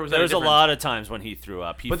that, or was that? There's a lot of times when he threw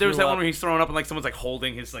up. But there was that one where he's throwing up, and like someone's like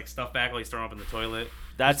holding his like stuff back while he's throwing up in the toilet.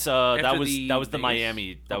 That was the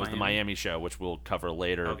Miami Miami show, which we'll cover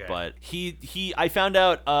later. Okay. But I found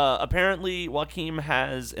out apparently Joaquin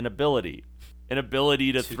has an ability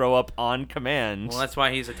to throw up on command. Well, that's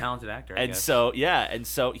why he's a talented actor. I guess. So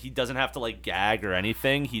he doesn't have to like gag or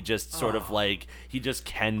anything. He just sort of like he just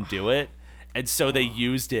can do it. And so they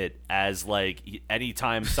used it as like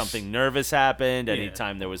anytime something nervous happened,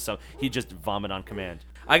 anytime there was he just vomit on command.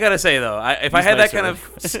 I gotta say though, if I had that kind of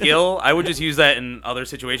skill, I would just use that in other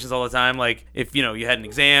situations all the time. Like if you had an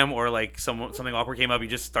exam or like something awkward came up, you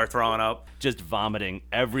just start throwing up, just vomiting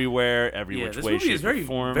everywhere, every which way, shape, or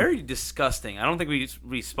form. Very disgusting. I don't think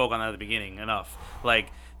we spoke on that at the beginning enough.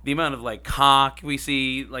 Like the amount of like cock we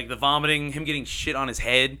see, like the vomiting, him getting shit on his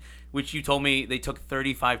head. Which you told me they took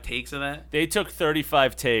 35 takes of that? They took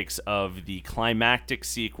 35 takes of the climactic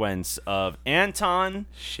sequence of Anton,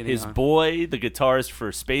 his boy, the guitarist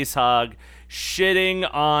for Space Hog, shitting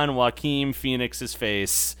on Joaquin Phoenix's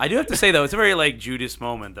face. I do have to say, though, it's a very, like, Judas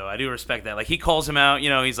moment, though. I do respect that. Like, he calls him out,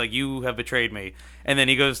 he's like, you have betrayed me. And then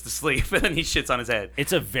he goes to sleep, and then he shits on his head.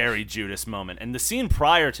 It's a very Judas moment. And the scene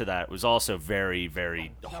prior to that was also very,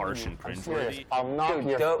 very harsh and cringeworthy. I'll knock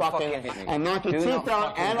I'll knock your teeth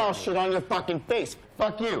out, and I'll shit on your fucking face.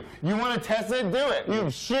 Fuck you. You want to test it? Do it.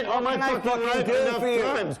 You've shit on my fucking life enough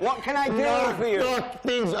times. What can I do for you? Fuck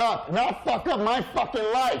things up. Not fuck up my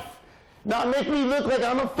fucking life. Not make me look like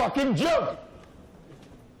I'm a fucking joke.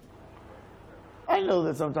 I know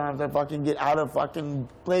that sometimes I fucking get out of fucking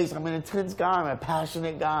place. I'm an intense guy. I'm a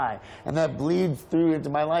passionate guy. And that bleeds through into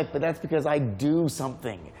my life. But that's because I do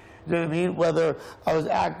something. You know what I mean? Whether I was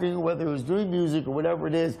acting, whether I was doing music, or whatever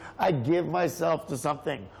it is, I give myself to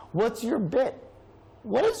something. What's your bit?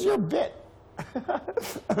 What is your bit?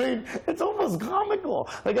 I mean, it's almost comical.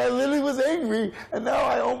 Like, I literally was angry, and now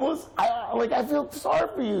I feel sorry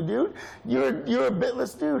for you, dude. You're a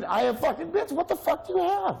bitless dude. I have fucking bits. What the fuck do you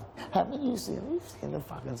have? Haven't you seen the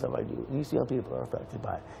fucking stuff I do? And you see how people are affected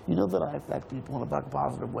by it. You know that I affect people in a fucking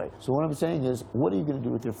positive way. So what I'm saying is, what are you going to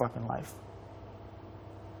do with your fucking life?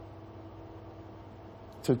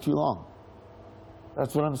 Took too long.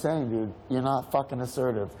 That's what I'm saying, dude. You're not fucking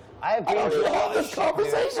assertive. I don't even have this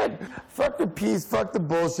conversation. Fuck the peace, fuck the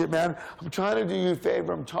bullshit, man. I'm trying to do you a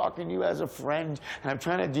favor. I'm talking to you as a friend, and I'm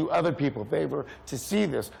trying to do other people a favor to see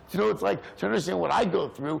this. To know what it's like, to understand what I go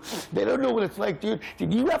through. They don't know what it's like, dude.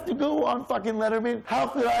 Did you have to go on fucking Letterman? How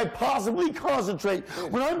could I possibly concentrate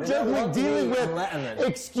when I'm just dealing with,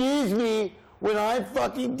 excuse me, when I'm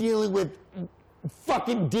fucking dealing with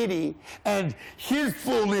fucking Diddy and his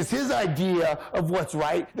fullness, his idea of what's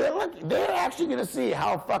right. They're actually gonna see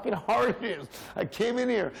how fucking hard it is. I came in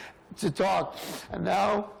here to talk, and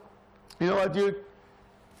now, you know what, dude?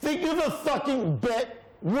 Think of a fucking bit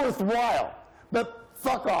worthwhile. But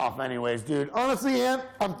fuck off anyways, dude. Honestly, Ant,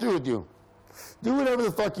 I'm through with you. Do whatever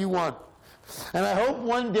the fuck you want. And I hope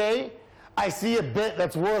one day I see a bit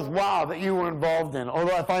that's worthwhile that you were involved in,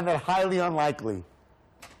 although I find that highly unlikely.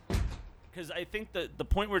 Because I think the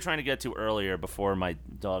point we were trying to get to earlier, before my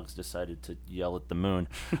dogs decided to yell at the moon,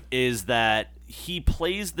 is that he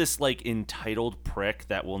plays this like entitled prick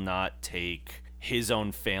that will not take his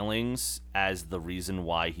own failings as the reason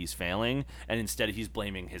why he's failing, and instead he's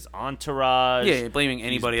blaming his entourage. Yeah, blaming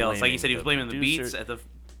anybody else. Like you said, he was blaming the producer. beats at the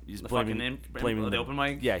He's the blaming the open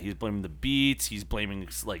mic. Yeah, he's blaming the beats. He's blaming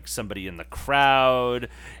like somebody in the crowd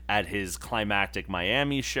at his climactic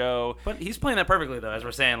Miami show. But he's playing that perfectly, though, as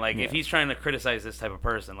we're saying. Like, if he's trying to criticize this type of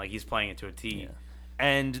person, like, he's playing it to a T. Yeah.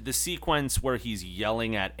 And the sequence where he's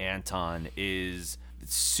yelling at Anton is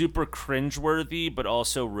super cringeworthy, but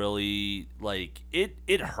also really, like,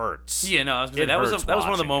 it hurts. Yeah, no, I was gonna say, that was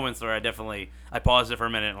one of the moments where I paused it for a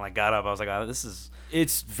minute and, like, got up. I was like, oh, this is...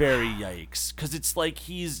 It's very yikes, because it's like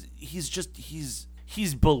he's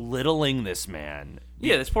belittling this man.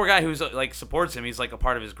 Yeah, this poor guy who's like supports him. He's like a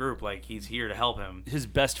part of his group. Like he's here to help him. His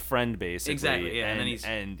best friend, basically. Exactly. Yeah, and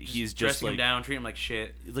then he's just dressing like, him down, treating him like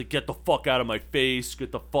shit. Like, get the fuck out of my face.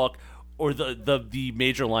 Get the fuck. Or the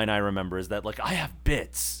major line I remember is that, like, I have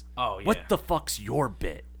bits. Oh yeah. What the fuck's your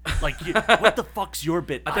bit? Like, what the fuck's your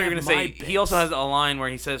bit? I thought you were gonna say he also has a line where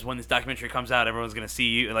he says, when this documentary comes out, everyone's gonna see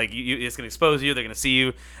you. Like, it's gonna expose you. They're gonna see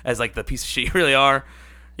you as like the piece of shit you really are.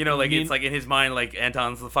 You know, like, it's like in his mind, like,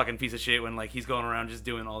 Anton's the fucking piece of shit when, like, he's going around just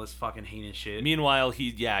doing all this fucking heinous shit. Meanwhile,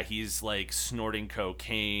 he's like snorting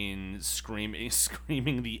cocaine,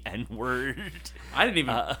 screaming the N-word. I didn't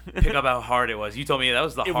even pick up how hard it was. You told me that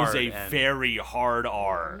was the hard. It was a very hard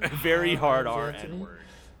R, very hard R N-word.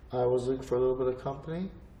 I was looking for a little bit of company.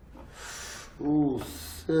 Ooh,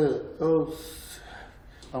 shit. Oh, shit.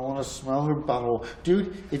 I want to smell her butthole.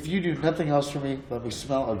 Dude, if you do nothing else for me, let me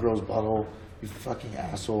smell a girl's butthole, you fucking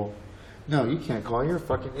asshole. No, you can't call. You're a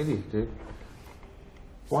fucking idiot, dude.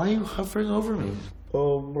 Why are you hovering over me?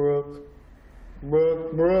 Oh, Brooke.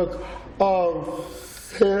 Brooke. Oh,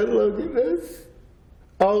 shit, look at this.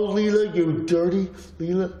 Oh, Leela, you dirty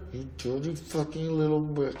fucking little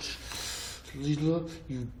bitch. Leela,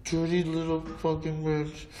 you dirty little fucking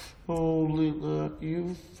bitch. Oh, Leela,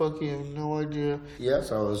 you fucking have no idea.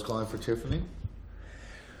 Yes, I was calling for Tiffany.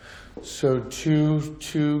 So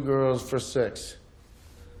two girls for 6.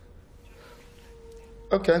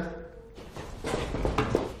 Okay.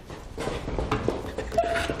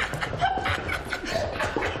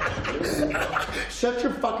 Shut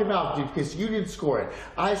your fucking mouth, dude, because you didn't score it.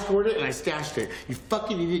 I scored it and I stashed it. You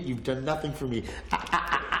fucking idiot, you've done nothing for me.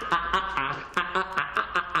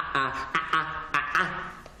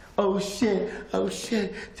 Oh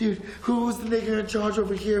shit, dude, who was the nigger in charge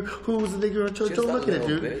over here? Who was the nigger in charge? Don't look at it,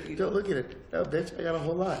 dude. Don't look at it. No, bitch, I got a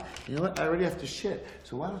whole lot. You know what? I already have to shit.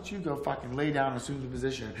 So why don't you go fucking lay down and assume the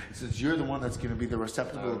position, since you're the one that's gonna be the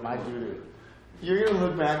receptacle of my duty. You're gonna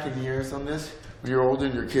look back in years on this, when you're older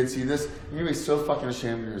and your kids see this, you're gonna be so fucking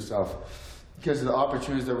ashamed of yourself. Because of the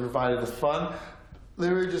opportunities that were provided, the fun,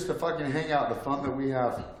 literally just the fucking hangout, the fun that we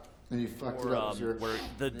have. And you fucked it up.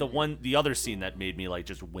 The other scene that made me like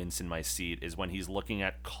just wince in my seat is when he's looking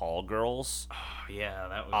at call girls. Oh, yeah,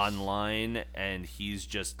 that was online, and he's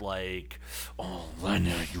just like, "Oh,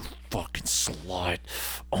 Lena, you fucking slut!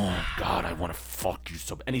 Oh God, I want to fuck you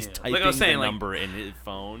so." And he's typing the number in his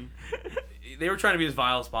phone. They were trying to be as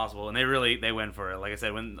vile as possible, and they went for it. Like I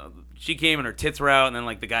said, when she came and her tits were out, and then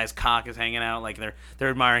like the guy's cock is hanging out, like they're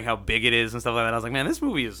admiring how big it is and stuff like that. I was like, man, this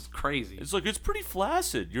movie is crazy. It's like, it's pretty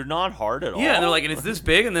flaccid. You're not hard at all. Yeah, and they're like, and it's this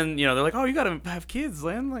big, and then they're like, oh, you gotta have kids,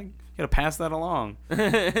 Len. Like, you gotta pass that along.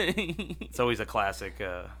 It's always a classic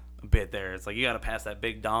bit there. It's like, you gotta pass that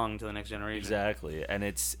big dong to the next generation. Exactly, and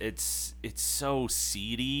it's so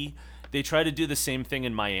seedy. They try to do the same thing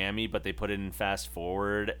in Miami, but they put it in fast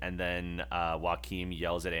forward, and then Joaquin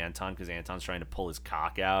yells at Anton because Anton's trying to pull his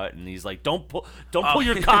cock out, and he's like, "Don't pull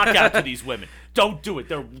your cock out to these women. Don't do it.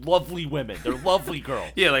 They're lovely women. They're lovely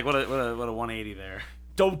girls." Yeah, like what a 180 there.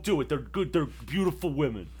 Don't do it. They're good. They're beautiful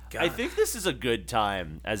women. God. I think this is a good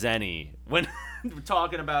time as any when we're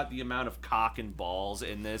talking about the amount of cock and balls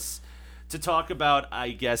in this. To talk about, I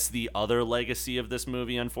guess, the other legacy of this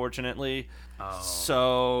movie, unfortunately. Oh.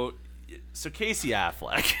 So Casey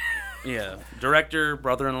Affleck. Yeah. Director,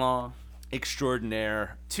 brother-in-law.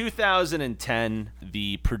 Extraordinaire. 2010,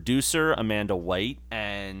 the producer, Amanda White,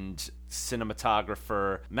 and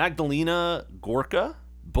cinematographer Magdalena Gorka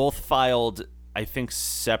both filed, I think,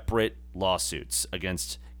 separate lawsuits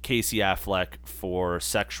against Casey Affleck for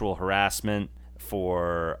sexual harassment,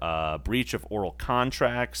 for breach of oral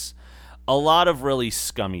contracts, a lot of really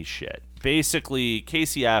scummy shit. Basically,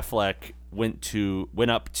 Casey Affleck went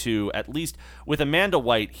up to, at least with Amanda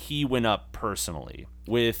White, he went up personally.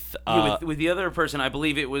 With the other person, I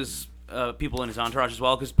believe it was people in his entourage as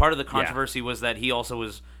well, because part of the controversy was that he also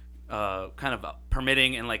was kind of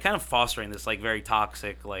permitting and like kind of fostering this like very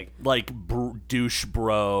toxic douche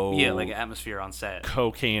bro. Yeah, like atmosphere on set.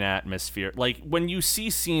 Cocaine atmosphere. Like when you see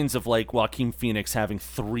scenes of like Joaquin Phoenix having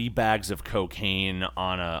 3 bags of cocaine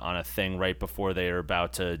on a thing right before they are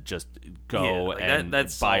about to just go and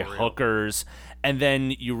that's buy all real. hookers, and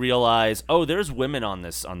then you realize, oh, there's women on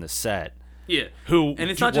this set. Yeah, Who and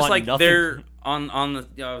it's not just want like nothing- they're on the.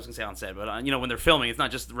 I was gonna say on set, but when they're filming, it's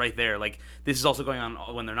not just right there. Like this is also going on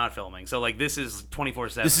when they're not filming. So like this is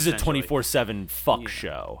 24/7. This is a essentially. 24/7 fuck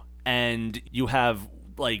show, and you have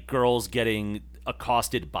like girls getting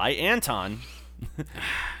accosted by Anton.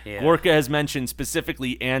 Yeah. Gorka has mentioned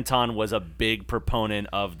specifically Anton was a big proponent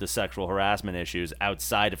of the sexual harassment issues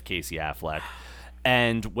outside of Casey Affleck.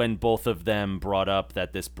 And when both of them brought up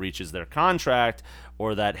that this breaches their contract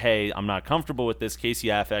or that, hey, I'm not comfortable with this, Casey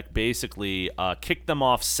Affleck basically kicked them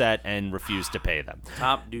off set and refused to pay them.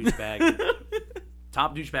 Top douchebag.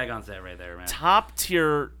 Top douchebag on set right there, man. Top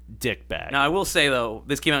tier dickbag. Now I will say though,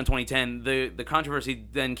 this came out in 2010. The controversy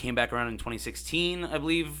then came back around in 2016, I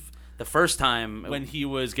believe. The first time when he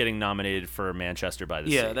was getting nominated for Manchester by the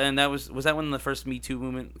Sea. Yeah, then that was that when the first Me Too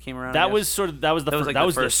movement came around? That was sort of that was the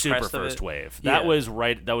super crest of first it. wave. Yeah.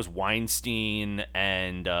 That was Weinstein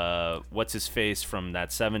and what's his face from that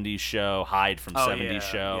 70s show, Hyde from 70s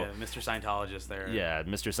show. Yeah, Mr. Scientologist there. Yeah,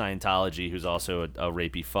 Mr. Scientology, who's also a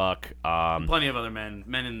rapey fuck. Plenty of other men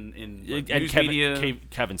in like, and news media.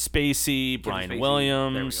 Kevin Spacey, Brian Spacey.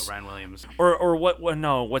 Williams. There we go, Brian Williams. Or what?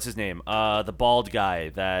 No, what's his name? The bald guy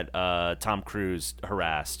that Tom Cruise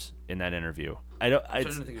harassed in that interview.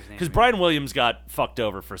 Because Brian Williams got fucked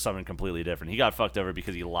over for something completely different. He got fucked over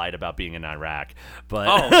because he lied about being in Iraq.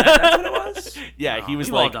 But that's what it was. Yeah, he was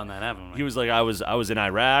we've like, all done that, haven't we? He was like, I was in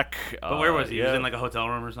Iraq. But where was he? He was in like a hotel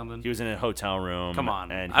room or something. He was in a hotel room. Come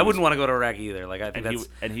on, and I wouldn't want to go to Iraq either. Like I think if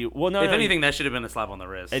if anything, that should have been a slap on the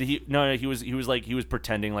wrist. And he was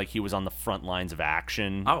pretending like he was on the front lines of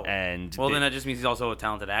action. Oh, and well, then that just means he's also a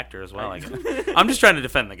talented actor as well. I'm just trying to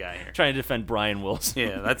defend the guy here. Trying to defend Brian Wilson.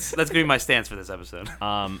 Yeah, that's gonna be my stance for this episode.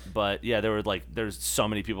 But yeah, there's so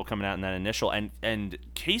many people coming out in that initial, and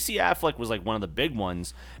Casey Affleck was like one of the big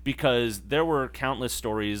ones because there were countless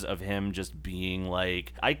stories of him just being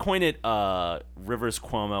like, I coin it Rivers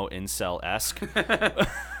Cuomo incel-esque. I thought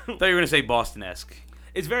you were gonna say Boston-esque.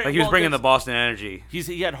 It's very like he was bringing the Boston energy.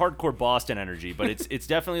 He had hardcore Boston energy, but it's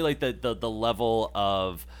definitely like the level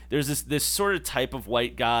of there's this sort of type of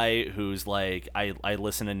white guy who's like I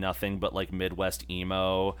listen to nothing but like Midwest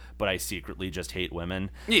emo, but I secretly just hate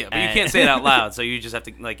women. Yeah, but you can't say it out loud, so you just have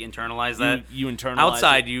to like internalize that. You internalize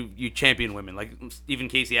outside. it. You champion women, like even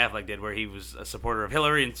Casey Affleck did, where he was a supporter of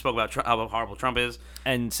Hillary and spoke about how horrible Trump is,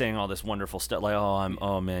 and saying all this wonderful stuff like I'm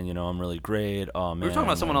really great. Oh man, we were talking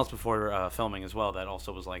about someone else before filming as well that also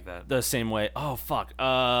was like that. The same way. Oh fuck.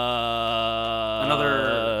 Another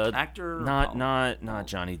actor. Not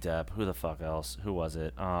Johnny Depp. Who the fuck else? Who was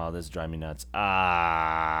it? Oh, this drives me nuts.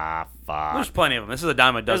 Fuck. There's plenty of them. This is a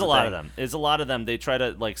dime a dozen. There's a lot of them. There's a lot of them. They try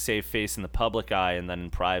to like save face in the public eye, and then in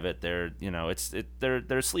private, they're they're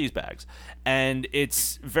sleazebags, and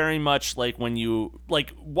it's very much like when you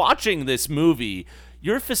like watching this movie,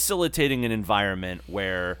 you're facilitating an environment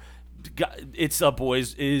where. It's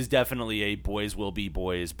definitely a boys will be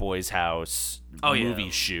boys house movie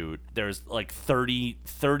shoot. There's like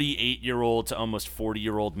 38-year-old to almost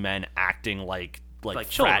 40-year-old men acting like frat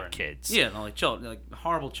children. kids. Yeah, no, like children, like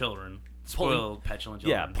horrible children. Spoiled, petulant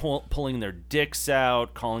children. Yeah, pulling their dicks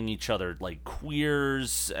out, calling each other like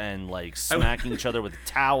queers, and like smacking each other with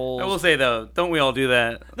towels. I will say though, don't we all do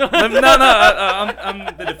that? I'm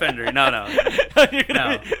the defender. No.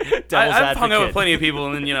 I've hung out with plenty of people,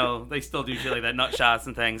 and then they still do shit like that, nut shots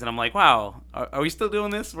and things, and I'm like, wow, are we still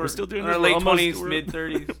doing this? We're still doing this. Our late 20s, mid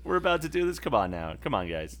 30s. We're about to do this. Come on now, come on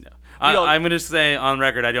guys. No. I'm gonna say on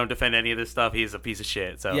record, I don't defend any of this stuff. He's a piece of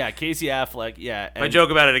shit. So yeah, Casey Affleck. Yeah, I joke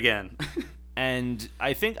about it again. And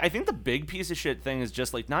I think the big piece of shit thing is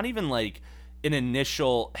just like not even like an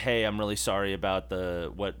initial, hey, I'm really sorry about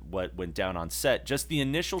what went down on set. Just the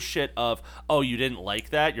initial shit of, oh, you didn't like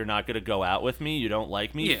that? You're not gonna go out with me? You don't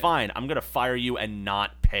like me? Yeah. Fine, I'm gonna fire you and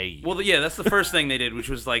not pay you. Well, yeah, that's the first thing they did, which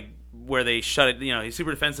was like where they shut it. He's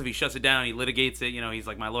super defensive. He shuts it down. He litigates it. He's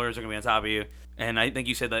like, my lawyers are gonna be on top of you. And I think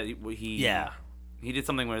you said that he did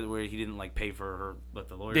something where he didn't like pay for her, but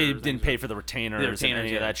the lawyers. They didn't pay for the retainers and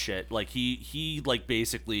any of that shit. Like he like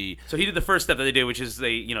basically. So he did the first step that they did, which is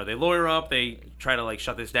they lawyer up, they try to like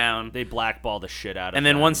shut this down. They blackball the shit out of. And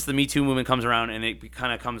then once the Me Too movement comes around and it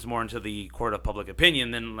kind of comes more into the court of public opinion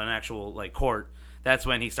than an actual like court, that's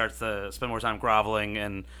when he starts to spend more time groveling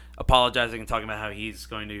and apologizing and talking about how he's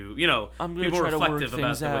going to, I'm be going to more try to work reflective about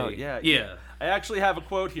things the out. way. Yeah. I actually have a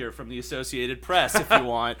quote here from the Associated Press, if you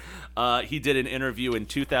want. He did an interview in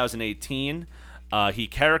 2018 He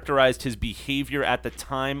characterized his behavior at the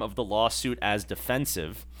time of the lawsuit as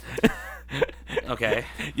defensive. Okay.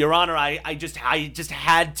 Your Honor, I just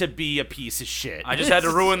had to be a piece of shit. I just had to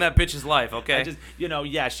ruin that bitch's life, okay?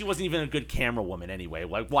 She wasn't even a good camera woman anyway.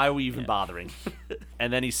 Like, why are we even bothering?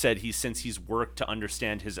 And then he said since he's worked to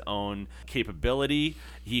understand his own capability,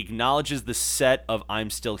 he acknowledges the set of I'm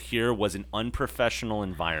Still Here was an unprofessional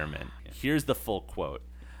environment. Here's the full quote.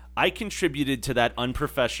 I contributed to that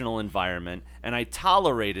unprofessional environment, and I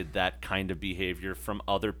tolerated that kind of behavior from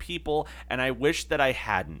other people, and I wish that I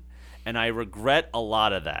hadn't. And I regret a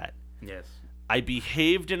lot of that. Yes. I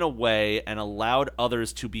behaved in a way and allowed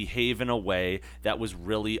others to behave in a way that was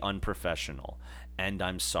really unprofessional. And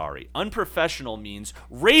I'm sorry. Unprofessional means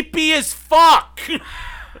rapey as fuck!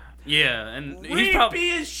 Yeah, and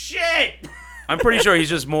rapey as shit! I'm pretty sure he's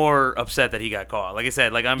just more upset that he got caught. Like I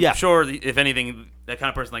said, I'm sure if anything, that kind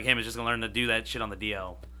of person like him is just gonna learn to do that shit on the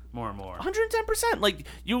DL more and more. 110%. Like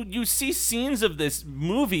you see scenes of this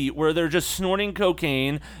movie where they're just snorting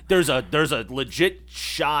cocaine. There's a legit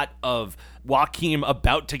shot of Joaquin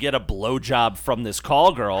about to get a blowjob from this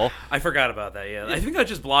call girl. I forgot about that. Yeah, I think I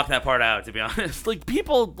just blocked that part out, to be honest. Like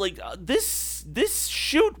people this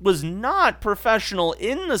shoot was not professional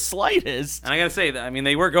in the slightest. And I gotta say that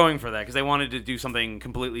they were going for that because they wanted to do something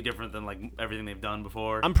completely different than everything they've done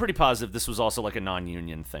before. I'm pretty positive this was also a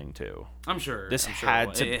non-union thing too. I'm sure. This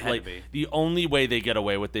had to be. The only way they get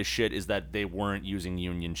away with this shit is that they weren't using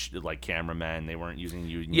union cameramen. They weren't using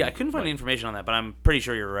union. Yeah, I couldn't find any information on that, but I'm pretty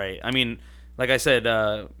sure you're right. Like I said,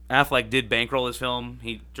 Affleck did bankroll his film.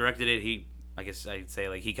 He directed it. I guess I'd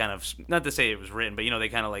say he kind of, not to say it was written, but they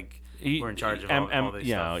kind of were in charge of all this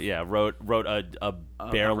stuff. Yeah, wrote a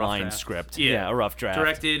bare line script. Yeah, a rough draft.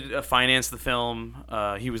 Directed, financed the film.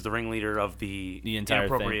 He was the ringleader of the entire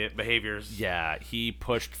inappropriate behaviors. Yeah, he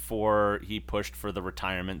pushed for the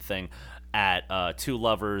retirement thing at Two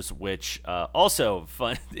Lovers, which also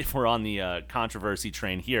fun if we're on the controversy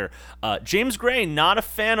train here. James Gray not a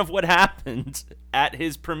fan of what happened at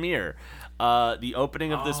his premiere. The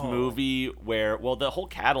opening of this movie where the whole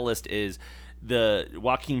catalyst is the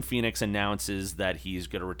Joaquin Phoenix announces that he's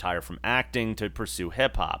going to retire from acting to pursue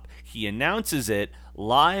hip hop. He announces it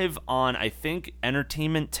live on, I think,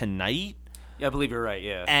 Entertainment Tonight. Yeah, I believe you're right,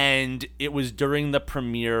 yeah. And it was during the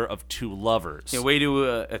premiere of Two Lovers. Yeah, way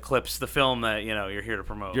to eclipse the film that, you're here to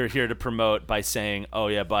promote. You're here to promote by saying, oh,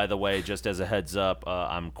 yeah, by the way, just as a heads up,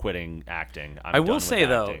 I'm quitting acting. I will say,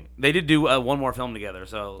 though, they did do one more film together.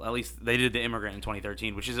 So at least they did The Immigrant in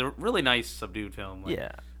 2013, which is a really nice, subdued film.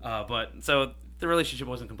 So the relationship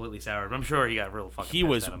wasn't completely sour, but I'm sure he got real fucking pissed. He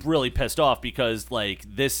was really pissed off because,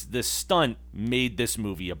 this stunt made this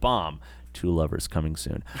movie a bomb. Two Lovers coming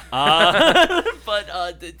soon. But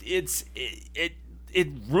it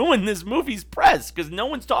ruined this movie's press because no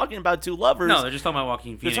one's talking about Two Lovers. No, they're just talking about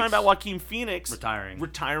Joaquin Phoenix. They're talking about Joaquin Phoenix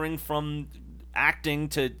retiring from acting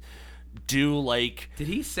to do Did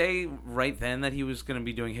he say right then that he was going to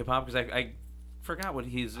be doing hip hop? Because I forgot what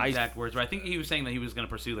his exact words were. I think he was saying that he was going to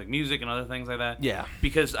pursue music and other things like that. Yeah.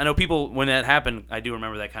 Because I know people, when that happened, I do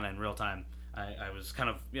remember that kind of in real time. I was kind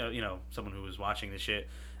of someone who was watching this shit.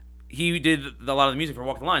 He did a lot of the music for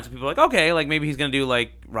Walk the Line, so people were like, okay, maybe he's gonna do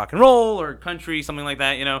rock and roll or country, something like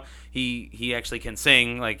that. He actually can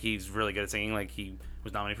sing. He's really good at singing. He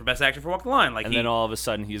was nominated for Best Actor for Walk the Line. Then all of a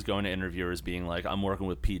sudden he's going to interviewers being like, I'm working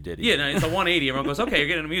with P. Diddy. Yeah, no, it's a 180. Everyone goes, okay, you're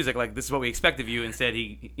getting into music. This is what we expect of you. Instead,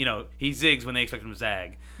 he zigs when they expect him to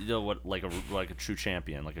zag. Like a true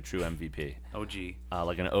champion, like a true MVP. OG.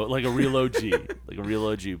 Like a real OG, like a real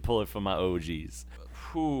OG. Pull it from my OGs.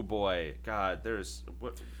 Oh boy, God, there's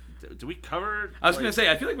what. Do we cover? I was gonna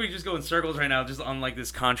say, I feel like we just go in circles right now, just on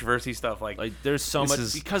this controversy stuff. There's so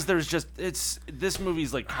much because there's just this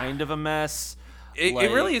movie's kind of a mess. It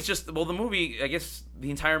really is just the movie. I guess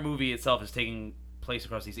the entire movie itself is taking place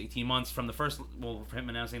across these 18 months from the first. Well, for him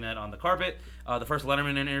announcing that on the carpet, the first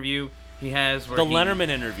Letterman interview he has. Letterman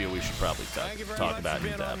interview we should probably talk about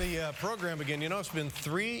in depth. On the program again. It's been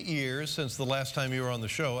 3 years since the last time you were on the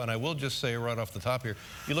show, and I will just say right off the top here,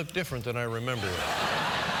 you look different than I remember.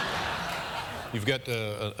 You've got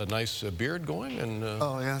a nice beard going, and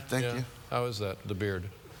oh yeah, thank you. How is that, the beard?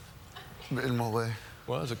 In what way?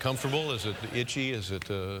 Well, is it comfortable? Is it itchy? Is it?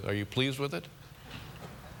 Are you pleased with it?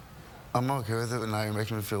 I'm okay with it, but now you're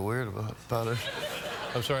making me feel weird about it.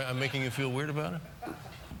 I'm sorry, I'm making you feel weird about it?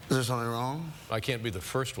 Is there something wrong? I can't be the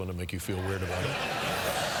first one to make you feel weird about it.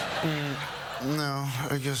 No,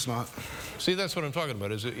 I guess not. See, that's what I'm talking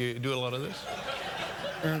about. Is it you do a lot of this?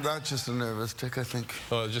 That's just a nervous tick, I think.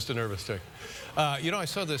 Oh, just a nervous tick. I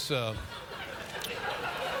saw this.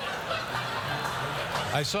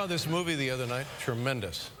 I saw this movie the other night.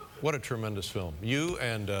 Tremendous. What a tremendous film. You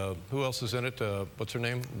and who else is in it? What's her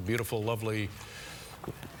name? Beautiful, lovely...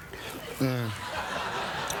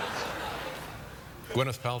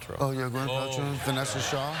 Gwyneth Paltrow. Oh, yeah, Gwyneth Paltrow, Vanessa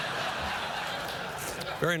Shaw.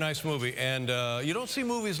 Very nice movie. And you don't see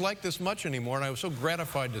movies like this much anymore, and I was so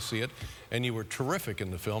gratified to see it. And you were terrific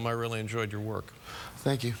in the film. I really enjoyed your work.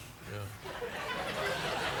 Thank you. Yeah.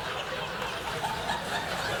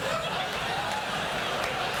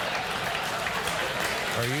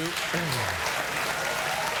 Are you...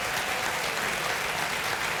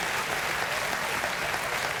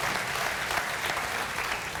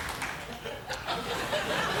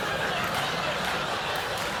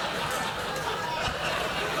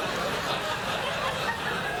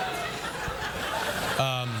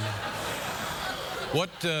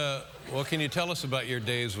 What can you tell us about your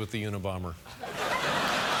days with the Unabomber?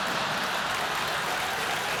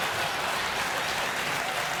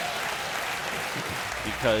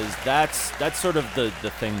 Because that's sort of the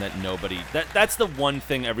thing that that's the one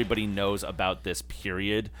thing everybody knows about this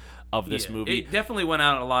period of this movie. It definitely went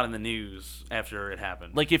out a lot in the news after it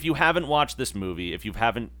happened. Like, if you haven't watched this movie, if you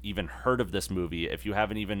haven't even heard of this movie, if you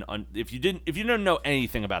haven't even if you don't know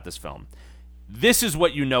anything about this film, this is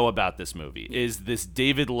what you know about this movie, is this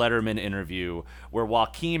David Letterman interview where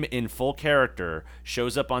Joaquin, in full character,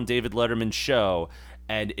 shows up on David Letterman's show,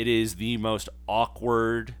 and it is the most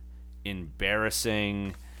awkward,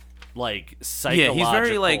 embarrassing, like, psychological... Yeah, he's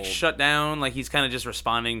very, like, shut down. Like, he's kind of just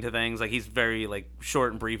responding to things. Like, he's very, like,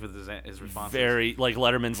 short and brief with his responses. Very, like,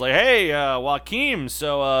 Letterman's like, hey, Joaquin,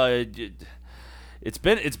 so, it's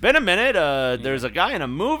been a minute. There's a guy in a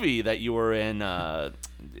movie that you were in,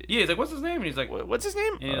 Yeah, he's like, what's his name? And he's like, what's his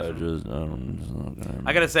name?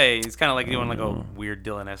 I gotta say, he's kind of like doing like a weird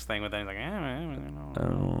Dylan-esque thing with that. He's like, I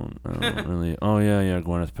don't really. Oh yeah,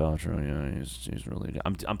 Gwyneth Paltrow. Yeah, he's really.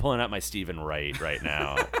 I'm pulling out my Stephen Wright right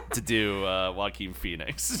now to do Joaquin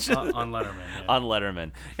Phoenix on Letterman. Yeah. On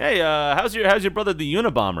Letterman. Hey, how's your brother, the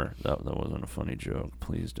Unabomber? That wasn't a funny joke.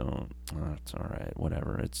 Please don't. It's all right.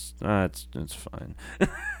 Whatever. It's fine.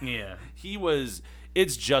 Yeah. He was.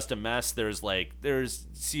 It's just a mess. There's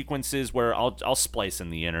sequences where I'll splice in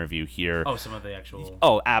the interview here. Oh, some of the actual.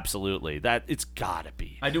 Oh, absolutely. That it's gotta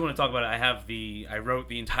be. I do want to talk about it. I wrote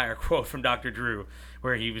the entire quote from Dr. Drew,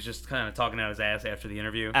 where he was just kind of talking out his ass after the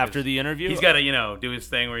interview. After the interview, he's got to do his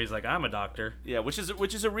thing where he's like, I'm a doctor. Yeah, which is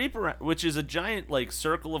a giant like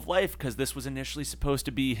circle of life, because this was initially supposed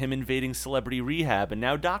to be him invading celebrity rehab, and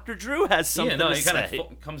now Dr. Drew has something to say. Yeah, he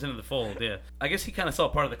kind of comes into the fold. Yeah, I guess he kind of saw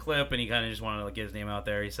part of the clip, and he kind of just wanted to get his name out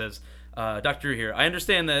there. He says, Dr. Drew here. I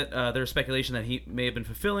understand that there's speculation that he may have been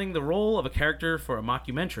fulfilling the role of a character for a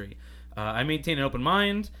mockumentary. I maintain an open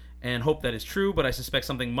mind and hope that is true, but I suspect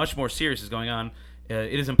something much more serious is going on.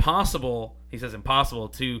 It is impossible, he says impossible,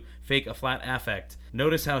 to fake a flat affect.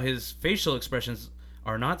 Notice how his facial expressions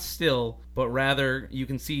are not still, but rather you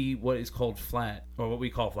can see what is called flat, or what we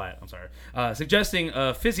call flat, I'm sorry, suggesting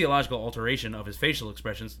a physiological alteration of his facial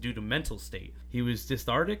expressions due to mental state. He was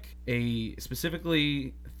dysthartic, a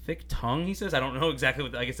specifically thick tongue, he says. I don't know exactly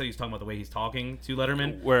what, I guess that he's talking about the way he's talking to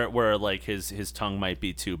Letterman. Where like his tongue might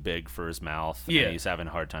be too big for his mouth, yeah. And he's having a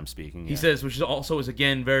hard time speaking. He says, which also is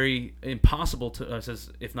again very impossible to, says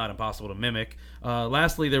if not impossible to mimic.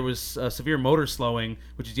 Lastly, there was severe motor slowing,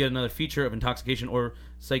 which is yet another feature of intoxication or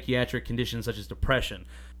psychiatric conditions such as depression.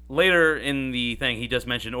 Later in the thing, he does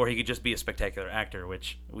mention, or he could just be a spectacular actor,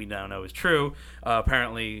 which we now know is true.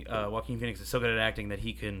 Apparently, Joaquin Phoenix is so good at acting that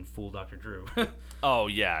he can fool Dr. Drew. Oh,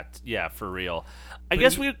 yeah, for real. I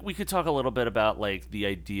guess we could talk a little bit about, like, the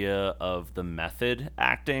idea of the method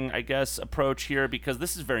acting, I guess, approach here, because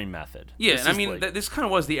this is very method. Yeah, and I mean, this kind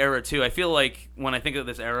of was the era, too. I feel like when I think of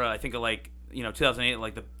this era, I think of, like, 2008,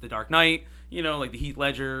 like the Dark Knight, like the Heath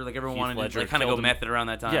Ledger, like everyone wanted to like, kind of go method around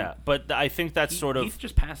that time. Yeah, but I think that's Heath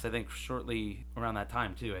just passed, I think, shortly around that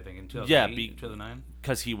time too. I think in 2008, 2009.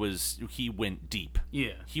 Because he went deep.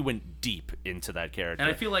 Yeah, he went deep into that character.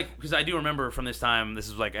 And I feel like, because I do remember from this time, this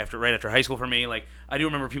is like right after high school for me. Like I do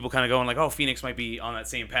remember people kind of going like, "Oh, Phoenix might be on that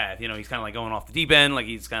same path." He's kind of like going off the deep end. Like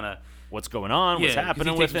he's kind of. What's going on? What's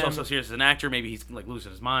happening with him? He's also serious as an actor. Maybe he's like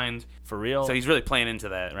losing his mind. For real. So he's really playing into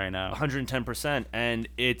that right now. 110%. And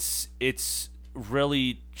it's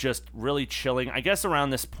really just really chilling. I guess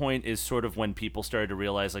around this point is sort of when people started to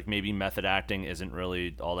realize like maybe method acting isn't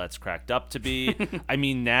really all that's cracked up to be. I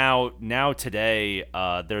mean, now today,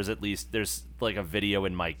 there's like a video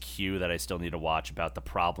in my queue that I still need to watch about the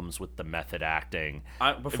problems with the method acting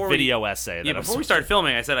essay. Before we started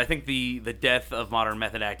filming, I said I think the death of modern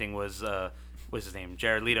method acting was what's his name,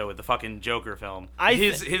 Jared Leto with the fucking Joker film. I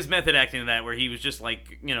his method acting in that, where he was just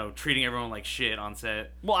like, you know, treating everyone like shit on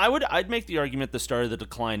set. Well, I'd make the argument the start of the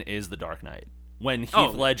decline is The Dark Knight, when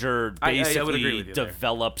Heath Ledger basically I would agree with you there.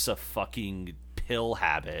 develops a fucking pill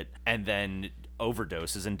habit and then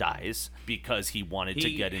overdoses and dies because he wanted to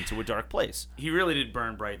get into a dark place. He really did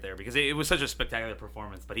burn bright there because it was such a spectacular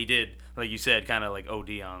performance, but he did, like you said, kind of like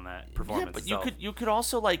OD on that performance. Yeah, but itself. you could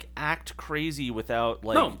also like act crazy without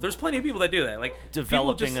like no, there's plenty of people that do that, like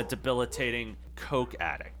developing a debilitating coke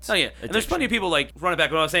addict. Oh yeah, and there's plenty of people like run it back.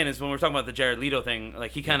 What I was saying is when we were talking about the Jared Leto thing, like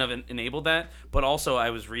he kind of enabled that, but also I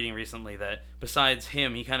was reading recently that besides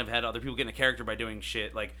him, he kind of had other people get in a character by doing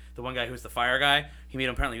shit. Like the one guy who was the fire guy, he made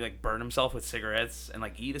him apparently like burn himself with cigarettes and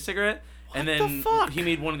like eat a cigarette. And then he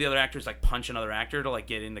made one of the other actors like punch another actor to like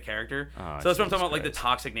get in the character. So that's what I'm talking about, like the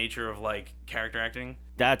toxic nature of like character acting.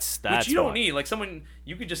 That's which you don't need. Like someone,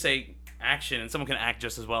 you could just say action, and someone can act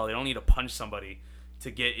just as well. They don't need to punch somebody to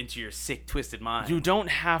get into your sick, twisted mind. You don't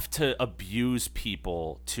have to abuse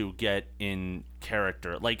people to get in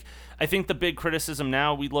character. Like, I think the big criticism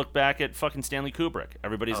now, we look back at fucking Stanley Kubrick.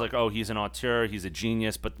 Everybody's like, oh, he's an auteur, he's a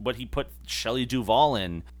genius, but what he put Shelley Duvall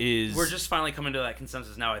in is... We're just finally coming to that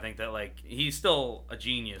consensus now, I think, that, like, he's still a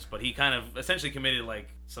genius, but he kind of essentially committed, like,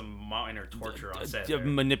 some minor torture on set.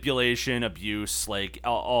 Manipulation, abuse, like,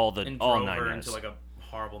 all nine yards. Into, like, a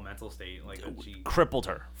horrible mental state, like crippled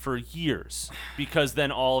her for years, because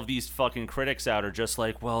then all of these fucking critics out are just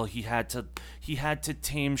like, well, he had to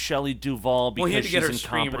tame Shelley Duvall because he had to get she's her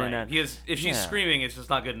scream incompetent. right. If she's screaming, it's just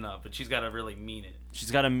not good enough. But she's got to really mean it.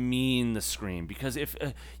 She's got to mean the scream, because if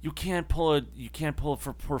you can't pull a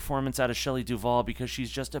performance out of Shelley Duvall because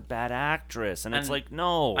she's just a bad actress, and it's like,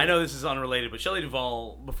 no. I know this is unrelated, but Shelley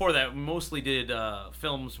Duvall before that mostly did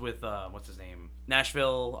films with what's his name,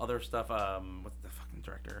 Nashville, other stuff. What's the fucking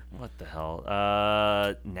director? What the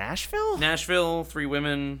hell? Nashville? Nashville, Three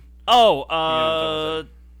Women. Oh, oh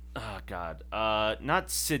God. Not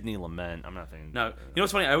Sidney Lumet. I'm not thinking. No, you know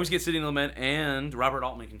what's funny? I always get Sidney Lumet and Robert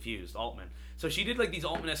Altman confused. Altman. So she did like these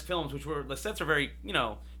Altman-esque films, which were, the sets are very, you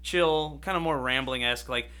know, chill, kind of more rambling-esque.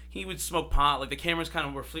 Like he would smoke pot. Like the cameras kind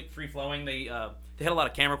of were free-flowing. They had a lot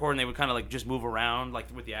of camera cord, and they would kind of like just move around,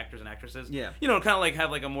 like with the actors and actresses. Yeah. You know, kind of like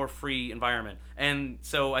have like a more free environment. And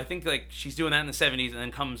so I think like she's doing that in the 70s, and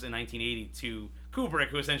then comes in 1980 to Kubrick,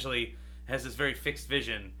 who essentially has this very fixed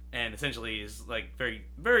vision and essentially is like very,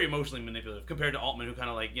 very emotionally manipulative compared to Altman, who kind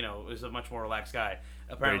of like, you know, is a much more relaxed guy.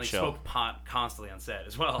 Apparently smoked pot constantly on set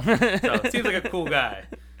as well. So it seems like a cool guy.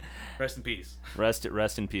 Rest in peace. Rest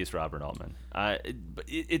in peace, Robert Altman.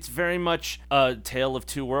 It's very much a tale of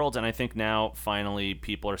two worlds, and I think now finally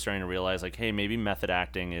people are starting to realize, like, hey, maybe method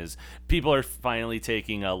acting is. People are finally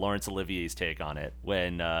taking Laurence Olivier's take on it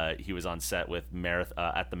when he was on set with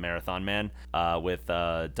at the Marathon Man with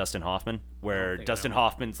Dustin Hoffman, where Dustin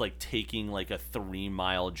Hoffman's like taking like a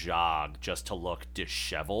 3-mile jog just to look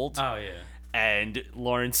disheveled. Oh yeah. And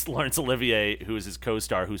Laurence Olivier, who is his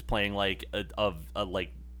co-star, who's playing like a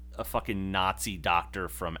fucking Nazi doctor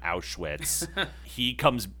from Auschwitz, he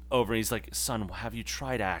comes over and he's like, "Son, have you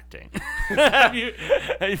tried acting?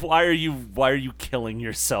 Why are you killing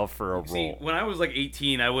yourself for a role?" See, when I was like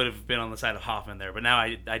 18, I would have been on the side of Hoffman there, but now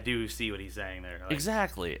I do see what he's saying there. Like,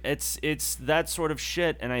 exactly. It's that sort of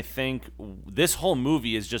shit, and I think this whole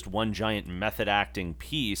movie is just one giant method acting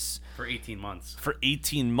piece for 18 months. For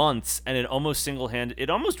 18 months, and it almost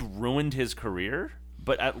ruined his career.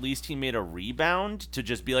 But at least he made a rebound to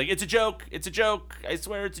just be like, it's a joke, I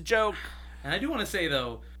swear it's a joke. And I do want to say,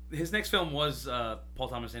 though, his next film was Paul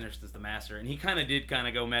Thomas Anderson's The Master, and he did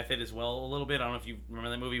go method as well a little bit. I don't know if you remember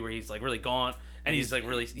that movie where he's like really gaunt, and he's like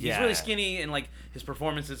really skinny, and like his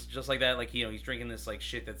performance is just like that. Like, you know, he's drinking this like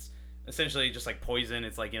shit that's essentially just like poison.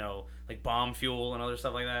 It's like, you know, like bomb fuel and other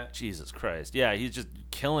stuff like that. Jesus Christ. Yeah, he's just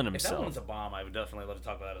killing himself. If that one's a bomb, I would definitely love to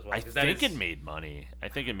talk about that as well. I think it made money. I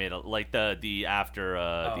think it made like the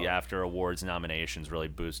after awards nominations really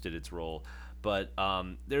boosted its role. But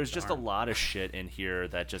there's just a lot of shit in here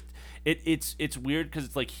that just it's weird because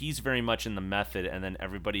it's like he's very much in the method, and then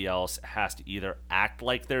everybody else has to either act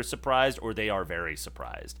like they're surprised or they are very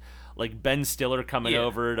surprised. Like Ben Stiller coming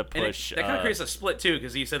over to push. That kind of creates a split too,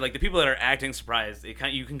 because you said like the people that are acting surprised,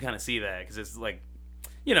 you can kind of see that because it's like,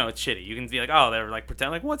 you know, it's shitty. You can be like, oh, they're like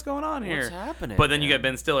pretend like, what's going on here? What's happening? But then you get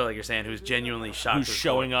Ben Stiller, like you're saying, who's genuinely shocked. Who's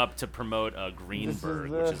showing up to promote Greenberg,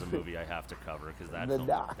 which is a movie I have to cover because that film ate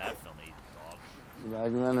dog.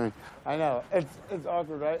 Documentary. I know it's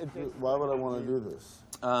awkward, right? Why would I want to do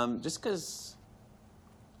this? Just because,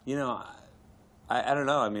 you know, I don't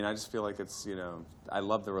know. I mean, I just feel like it's, you know, I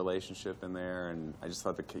love the relationship in there, and I just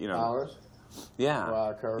thought Ours? Yeah.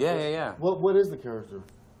 Wow, character. Yeah. What is the character?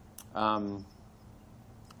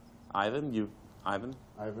 Ivan?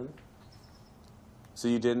 So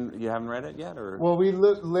you haven't read it yet, or? Well,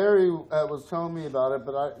 Larry was telling me about it,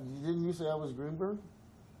 but didn't you say I was Greenberg?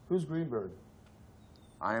 Who's Greenberg?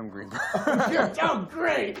 I am Greenberg. Oh,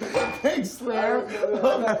 great! Thanks, Larry.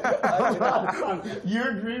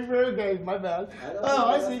 You're Greenberg? Okay, my bad. Oh,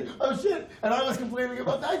 I see. Oh, shit. And I was complaining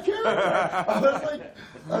about that character. I was like,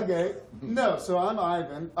 okay. No, so I'm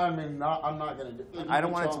Ivan. I mean, I'm not going to do I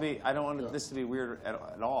don't want this to be weird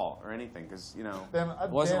at all or anything, because, Ben,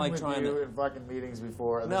 I've been like with you in fucking meetings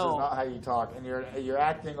before, and this is not how you talk, and you're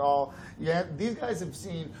acting all. Yeah, these guys have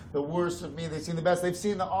seen the worst of me. They've seen the best. They've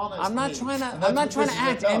seen the honest. I'm not trying to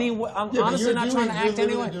act anyway. I'm honestly not trying to act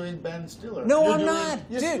anyway. You're doing Ben Stiller. No, I'm not,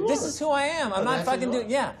 dude. This is who I am. I'm not fucking doing.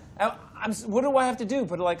 Yeah. What do I have to do?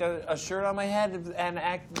 Put like a shirt on my head and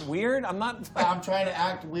act weird? I'm not. I'm trying to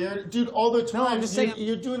act weird, dude. All the time. No, I'm just saying.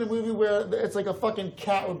 You're doing a movie where it's like a fucking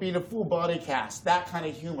cat would be in a full body cast. That kind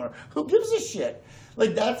of humor. Who gives a shit?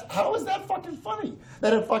 Like how is that fucking funny?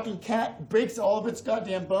 That a fucking cat breaks all of its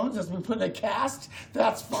goddamn bones as we put in a cast?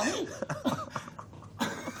 That's funny. Do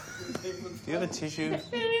you have a tissue?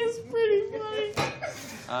 It is pretty funny.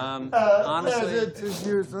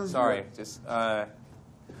 Honestly, sorry. Just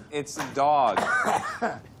it's a dog.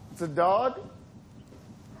 It's a dog?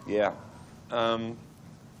 Yeah. I'm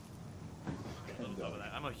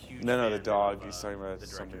a huge No, the dog. He's talking about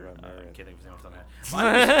something about Marion. I'm kidding.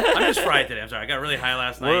 I'm just fried today. I'm sorry. I got really high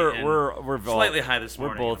last night. We're slightly high this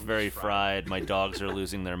morning. We're both very fried. My dogs are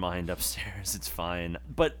losing their mind upstairs. It's fine.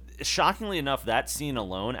 But shockingly enough, that scene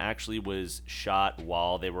alone actually was shot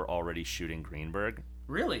while they were already shooting Greenberg.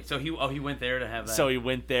 Really? So he went there to have that? So he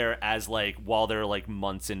went there as while they're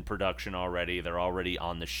months in production already. They're already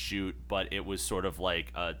on the shoot, but it was sort of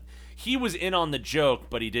he was in on the joke,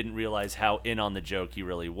 but he didn't realize how in on the joke he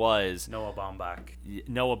really was. Noah Baumbach.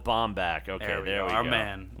 Noah Baumbach. Okay, there we go. Our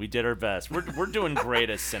man. We did our best. We're doing great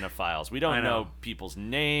as cinephiles. We don't know people's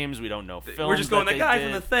names. We don't know films. We're just going the guy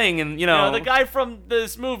from the thing, and the guy from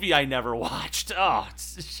this movie I never watched. Oh,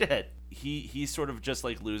 shit. He sort of just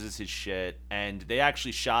loses his shit, and they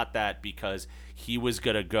actually shot that because he was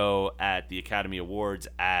gonna go at the Academy Awards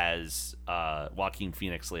as Joaquin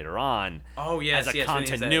Phoenix later on. Oh yes, as a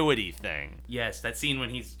continuity thing. Yes, that scene when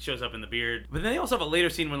he shows up in the beard. But then they also have a later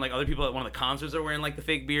scene when other people at one of the concerts are wearing the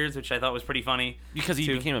fake beards, which I thought was pretty funny. Because he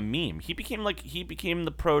became a meme. He became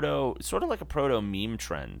the proto, sort of like a proto meme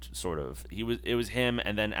trend. Sort of. It was him,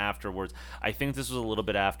 and then afterwards, I think this was a little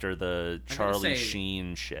bit after the Charlie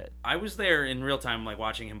Sheen shit. I was there in real time,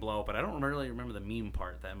 watching him blow up, but I don't really remember the meme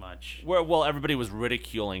part that much. Well, everybody was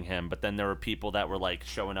ridiculing him, but then there were people that were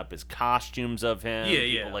showing up as costumes of him.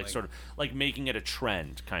 People sort of making it a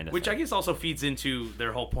trend kind of which thing. I guess also feeds into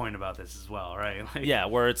their whole point about this as well, right? Yeah,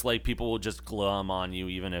 where it's people will just glum on you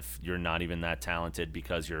even if you're not even that talented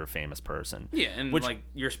because you're a famous person. Yeah, and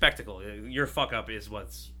your spectacle, your fuck up is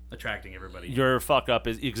what's attracting everybody. Your fuck up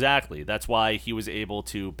is exactly. That's why he was able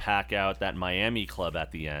to pack out that Miami club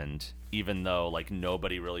at the end, even though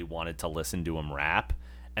nobody really wanted to listen to him rap.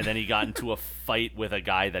 And then he got into a fight with a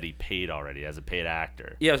guy that he paid already as a paid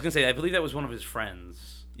actor. Yeah, I was gonna say I believe that was one of his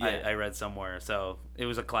friends. Yeah. I read somewhere, so it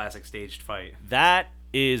was a classic staged fight. That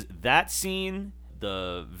scene,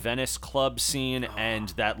 the Venice club scene, and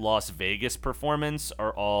that Las Vegas performance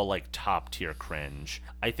are all top tier cringe.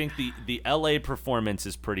 I think the LA performance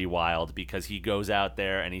is pretty wild because he goes out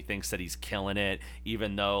there and he thinks that he's killing it,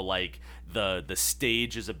 even though the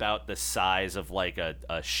stage is about the size of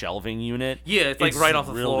a shelving unit. Yeah, it's right off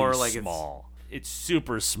the really floor, small. It's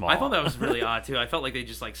super small. I thought that was really odd too. I felt like they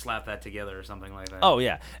just slapped that together or something like that. Oh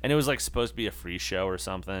yeah, and it was supposed to be a free show or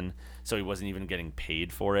something, so he wasn't even getting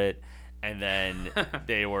paid for it. And then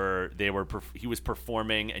he was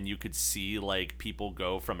performing, and you could see people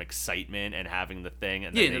go from excitement and having the thing,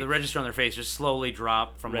 and the register on their face just slowly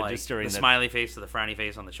drop from the smiley face to the frowny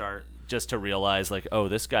face on the chart, just to realize oh,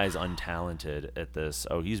 this guy's untalented at this.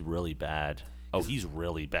 Oh, he's really bad. Oh, he's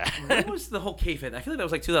really bad. When was the whole kayfabe? I feel like that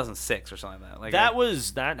was 2006 or something like that.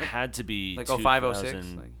 That had to be 05, 06?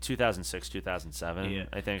 2006, 2007, yeah.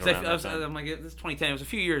 I think. I'm this is 2010. It was a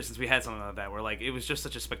few years since we had something like that where it was just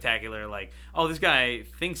such a spectacular oh, this guy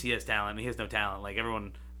thinks he has talent and he has no talent.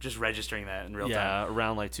 Everyone just registering that in real time. Yeah,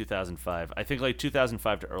 around 2005. I think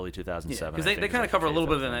 2005 to early 2007. Because they kind of cover a little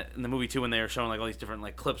bit of in the movie too when they were showing all these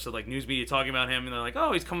different clips of news media talking about him, and they're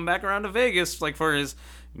oh, he's coming back around to Vegas for his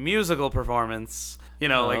musical performance.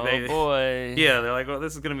 Oh boy. Yeah, they're well,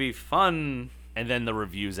 this is gonna be fun. And then the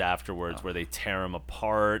reviews afterwards where they tear him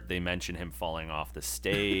apart. They mention him falling off the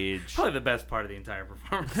stage. Probably the best part of the entire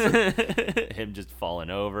performance. Him just falling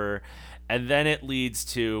over. And then it leads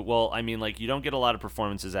to, well, I mean, like, you don't get a lot of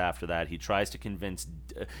performances after that. He tries to convince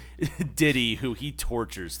Diddy, who he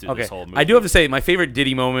tortures through this whole movie. I do have to say, my favorite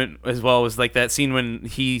Diddy moment as well was like that scene when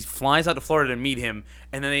he flies out to Florida to meet him,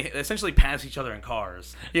 and then they essentially pass each other in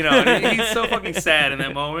cars. You know, and he's so fucking sad in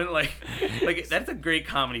that moment. Like that's a great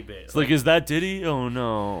comedy bit. It's like, is that Diddy? Oh,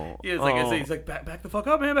 no. Yeah, it's like, he's like, back the fuck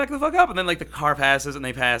up, man, back the fuck up. And then, like, the car passes, and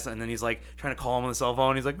they pass, and then he's, like, trying to call him on the cell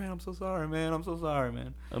phone. He's like, man, I'm so sorry, man. I'm so sorry,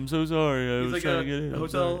 man. I'm so sorry. I was He's like, trying to get in. the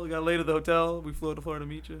hotel, we got late at the hotel. We flew out to Florida to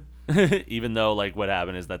meet you. Even though, like, what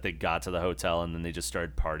happened is that they got to the hotel, and then they just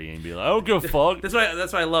started partying and be like, I don't give a fuck. That's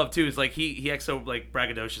what I love, too, is, like, he acts so, like,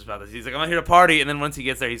 braggadocious about this. He's like, I'm here to party, and then once he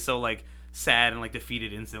gets there, he's so, like, sad and, like,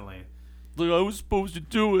 defeated instantly. Like, I was supposed to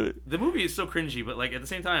do it. The movie is so cringy, but, like, at the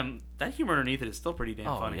same time, that humor underneath it is still pretty damn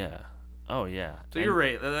funny. Oh, yeah. So you're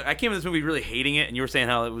right. I came to this movie really hating it, and you were saying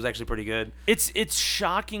how it was actually pretty good. It's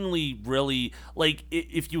shockingly really, like,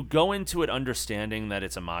 if you go into it understanding that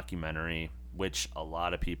it's a mockumentary, which a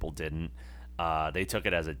lot of people didn't, they took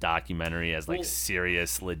it as a documentary, as, like,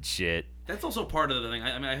 serious, legit. That's also part of the thing.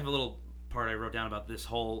 I mean, I have a little part I wrote down about this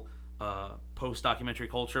whole post-documentary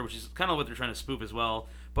culture, which is kind of what they're trying to spoof as well.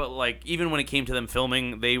 But, like, even when it came to them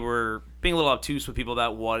filming, they were being a little obtuse with people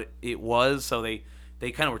about what it was, so they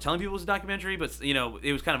kind of were telling people it was a documentary, but, you know,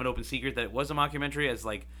 it was kind of an open secret that it was a mockumentary as,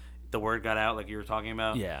 like, the word got out, like you were talking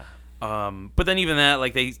about. Yeah. But then even that,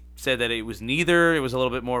 like, they said that it was neither. It was a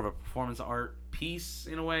little bit more of a performance art piece,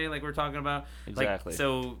 in a way, like we're talking about. Exactly. Like,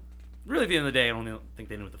 so, really, at the end of the day, I don't think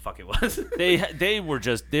they knew what the fuck it was. They were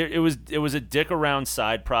just there. It was a dick around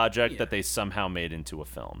side project that they somehow made into a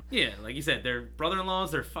film. Yeah, like you said, they're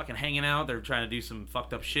brother-in-laws. They're fucking hanging out. They're trying to do some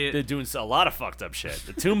fucked up shit. They're doing a lot of fucked up shit.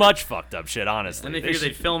 Too much fucked up shit, honestly. And they figured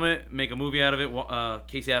they'd film it, make a movie out of it.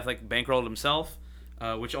 Casey Affleck bankrolled himself,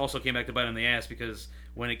 which also came back to bite him in the ass because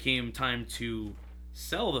when it came time to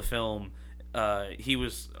sell the film, he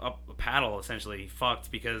was up a paddle, essentially,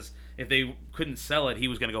 fucked, because if they couldn't sell it, he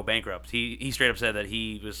was going to go bankrupt. He straight up said that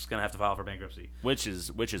he was going to have to file for bankruptcy. Which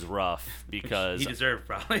is rough, because he deserved,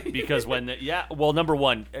 probably. Because well, number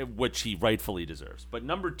one, which he rightfully deserves. But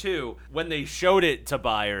number two, when they showed it to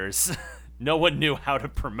buyers, no one knew how to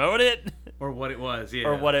promote it. Or what it was, yeah.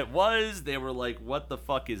 Or what it was. They were like, what the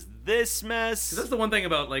fuck is this mess? 'Cause that's the one thing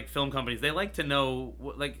about, like, film companies. They like to know,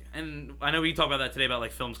 like, and I know we talked about that today about,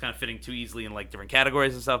 like, films kind of fitting too easily in, like, different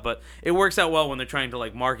categories and stuff, but it works out well when they're trying to,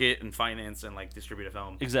 like, market and finance and, like, distribute a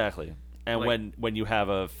film. Exactly. And Like- when you have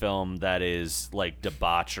a film that is, like,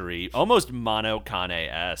 debauchery, almost Mono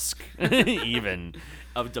Kane-esque, even,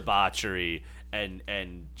 of debauchery,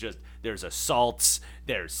 and just, there's assaults,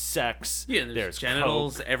 there's sex, there's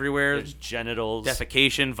genitals coke, everywhere. there's genitals,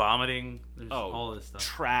 Defecation, vomiting, there's all this stuff.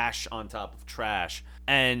 trash on top of trash.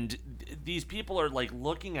 And these people are, like,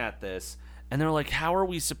 looking at this, and they're like, how are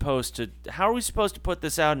we supposed to put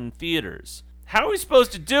this out in theaters? How are we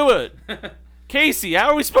supposed to do it? Casey,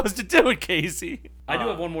 how are we supposed to do it, Casey? I do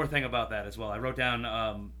have one more thing about that as well. I wrote down,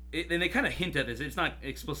 and they kind of hint at this. It's not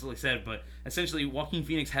explicitly said, but essentially, Joaquin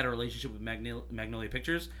Phoenix had a relationship with Magnolia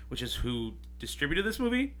Pictures, which is who distributed this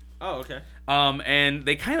movie. Oh, okay. And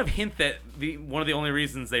they kind of hint that one of the only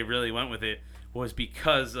reasons they really went with it was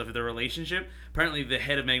because of the relationship. Apparently, the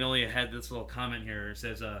head of Magnolia had this little comment here. It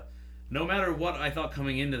says, no matter what I thought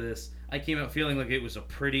coming into this, I came out feeling like it was a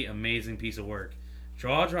pretty amazing piece of work.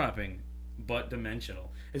 Jaw-dropping, but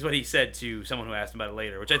dimensional, is what he said to someone who asked him about it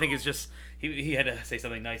later, which I think is just, he had to say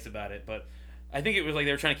something nice about it, but I think it was like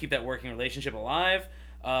they were trying to keep that working relationship alive.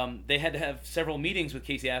 They had to have several meetings with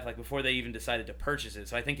Casey Affleck before they even decided to purchase it,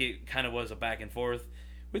 so I think it kind of was a back and forth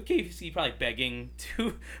with Casey probably begging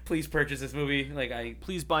to please purchase this movie.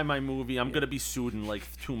 Please buy my movie. I'm gonna be sued in like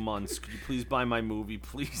 2 months. Could you please buy my movie,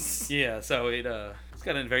 please? Yeah. So it's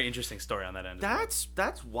got a very interesting story on that end.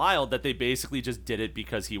 That's wild that they basically just did it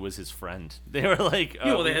because he was his friend. They were like,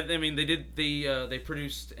 yeah. Well, they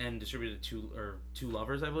produced and distributed Two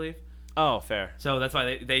Lovers, I believe. Oh, fair. So that's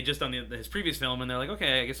why they just done his previous film, and they're like,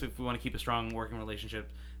 okay, I guess if we want to keep a strong working relationship,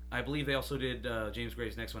 I believe they also did James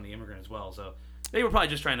Gray's next one, The Immigrant, as well. So. They were probably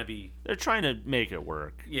just trying to be... They're trying to make it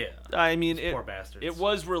work. Yeah. I mean... Poor bastards. It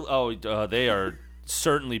was real... Oh, they are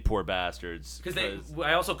certainly poor bastards. Because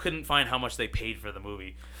I also couldn't find how much they paid for the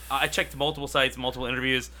movie. I checked multiple sites, multiple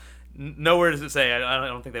interviews. Nowhere does it say. I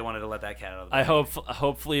don't think they wanted to let that cat out of the bag.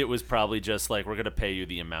 Hopefully it was probably just like, we're going to pay you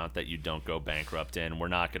the amount that you don't go bankrupt in. We're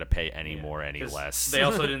not going to pay any more, any less. They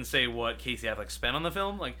also didn't say what Casey Affleck spent on the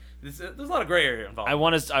film. Like, there's a lot of gray area involved. I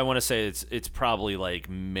want to say it's probably like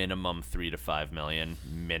minimum $3 to $5 million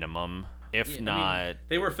minimum. if Yeah, not. I mean,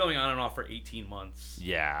 they were filming on and off for 18 months.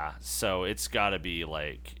 Yeah, so it's got to be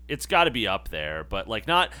up there, but like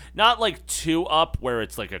not like too up where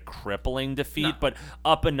it's like a crippling defeat, but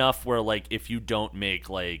up enough where like if you don't make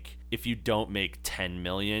 10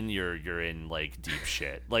 million, you're in like deep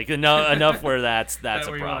shit. Like enough where that's a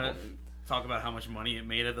problem. Talk about how much money it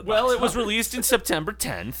made at the box Well, it was office? released in September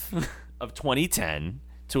 10th of 2010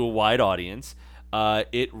 to a wide audience.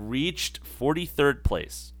 It reached 43rd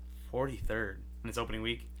place. 43rd in its opening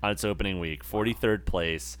week. On its opening week, 43rd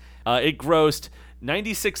place. It grossed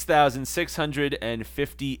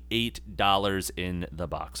 $96,658 in the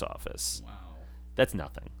box office. Wow. That's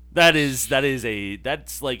nothing. That's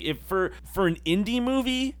like, if for an indie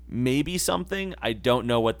movie, maybe something. I don't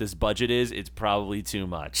know what this budget is. It's probably too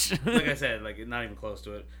much. Like I said, like not even close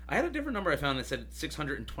to it. I had a different number I found that said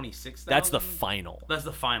 626,000. That's the final. That's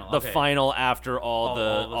the final. The Okay. final after all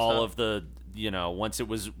stuff. of the, once it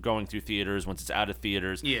was going through theaters, once it's out of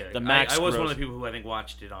theaters. Yeah. The max I was one gross- of the people who I think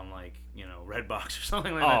watched it on like, Redbox or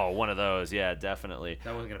something like that. Oh, one of those. Yeah, definitely.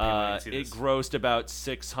 That wasn't gonna pay money to see It this. grossed about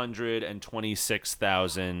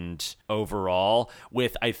 626,000 overall,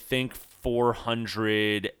 with I think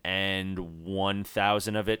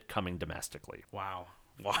 401,000 of it coming domestically. Wow.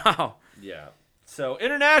 Yeah. So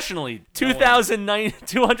internationally,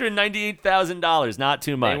 $298,000. Not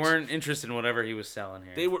too much. They weren't interested in whatever he was selling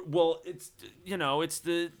here. They were. Well, it's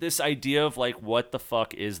this idea of like, what the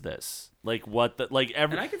fuck is this? Like what the like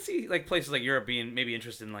every. And I could see like places like Europe being maybe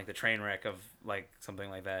interested in like the train wreck of like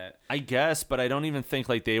something like that. I guess, but I don't even think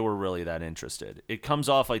like they were really that interested. It comes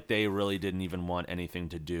off like they really didn't even want anything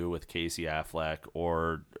to do with Casey Affleck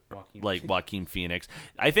or Joaquin Phoenix.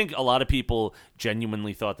 I think a lot of people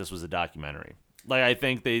genuinely thought this was a documentary. Like, I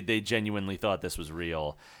think they genuinely thought this was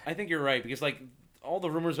real. I think you're right, because like all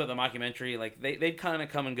the rumors about the mockumentary, like they'd kind of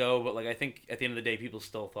come and go, but like I think at the end of the day, people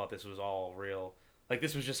still thought this was all real. Like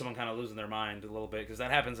this was just someone kind of losing their mind a little bit, because that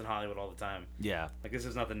happens in Hollywood all the time. Yeah. Like this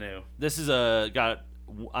is nothing new. This is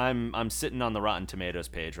I'm sitting on the Rotten Tomatoes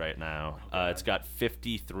page right now. It's got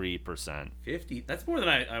 53%. 50? That's more than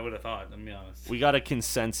I would have thought, to be honest. We got a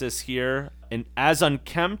consensus here. And as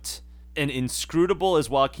unkempt and inscrutable as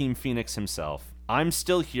Joaquin Phoenix himself, I'm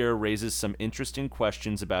Still Here raises some interesting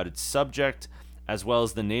questions about its subject as well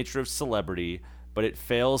as the nature of celebrity, but it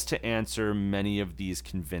fails to answer many of these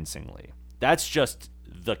convincingly. That's just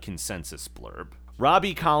the consensus blurb.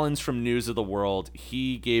 Robbie Collins from News of the World,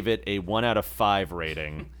 he gave it a 1 out of 5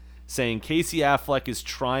 rating, saying Casey Affleck is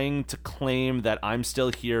trying to claim that I'm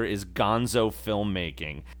Still Here is gonzo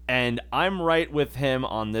filmmaking. And I'm right with him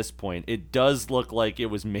on this point. It does look like it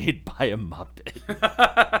was made by a Muppet.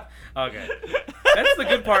 Okay. That's the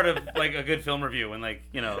good part of like a good film review, when like,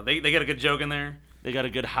 they get a good joke in there. They got a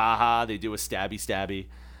good ha-ha. They do a stabby.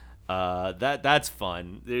 That's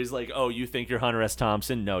fun. There's like, oh, you think you're Hunter S.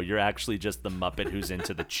 Thompson? No, you're actually just the Muppet who's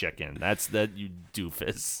into the chicken. That's you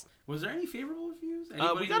doofus. Was there any favorable reviews?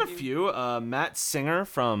 We got a few. Matt Singer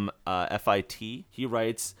from FIT, he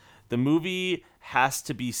writes, the movie has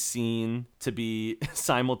to be seen to be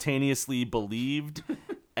simultaneously believed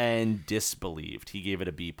and disbelieved. He gave it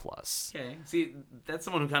a B+. Okay. See, that's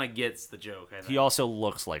someone who kind of gets the joke. I think. He also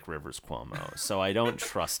looks like Rivers Cuomo, so I don't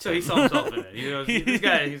trust him. So he saw himself in it. This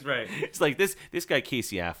guy, he's right. It's like this guy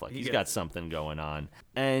Casey Affleck. He's got something going on.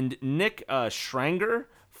 And Nick Schranger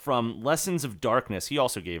from Lessons of Darkness, he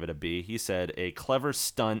also gave it a B. He said, a clever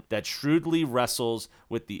stunt that shrewdly wrestles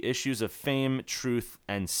with the issues of fame, truth,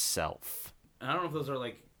 and self. And I don't know if those are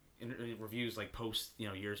like reviews like post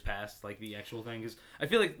years past, like the actual thing, because I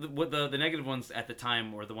feel like the negative ones at the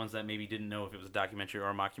time were the ones that maybe didn't know if it was a documentary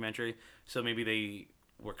or a mockumentary, so maybe they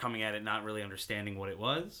were coming at it not really understanding what it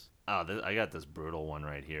was. Oh, I got this brutal one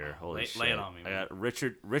right here. Holy shit! Lay it on me. I got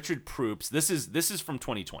Richard Proops. This is from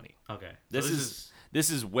 2020. Okay, so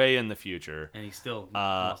this is way in the future. And he still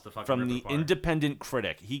lost the fucking from rip the apart. Independent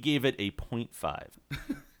Critic. He gave it a 0.5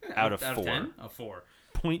 out of 4. Out of 10? A 4.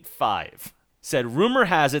 0.5. Said, rumor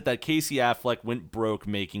has it that Casey Affleck went broke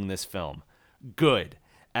making this film. Good.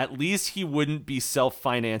 At least he wouldn't be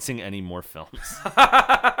self-financing any more films.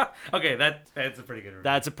 Okay, that's a pretty good review.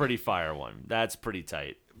 That's a pretty fire one. That's pretty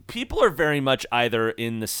tight. People are very much either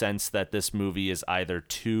in the sense that this movie is either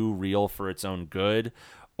too real for its own good,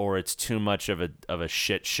 or it's too much of a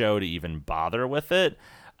shit show to even bother with it,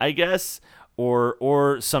 I guess.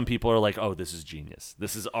 or some people are like, oh, this is genius.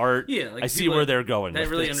 This is art. Yeah, like I see where they're going. They with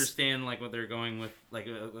really this. understand like what they're going with, like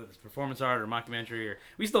with performance art or mockumentary. Or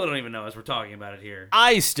we still don't even know as we're talking about it here.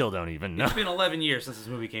 I still don't even know. It's been 11 years since this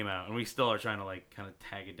movie came out, and we still are trying to like kind of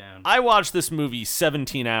tag it down. I watched this movie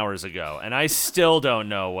 17 hours ago, and I still don't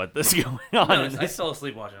know what is going on. No, I fell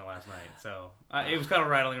asleep watching it last night, so it was kind of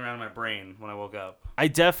rattling around in my brain when I woke up. I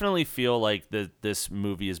definitely feel like this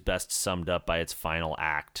movie is best summed up by its final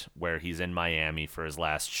act, where he's in Miami for his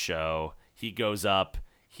last show. He goes up,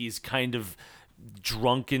 he's kind of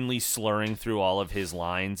drunkenly slurring through all of his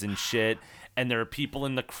lines and shit, and there are people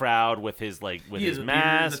in the crowd with his his mask, beard,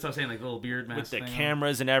 that's what I'm saying, like little beard mask with the thing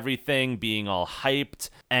cameras and everything, being all hyped,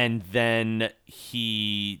 and then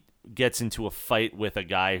he gets into a fight with a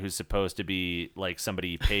guy who's supposed to be like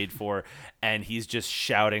somebody he paid for, and he's just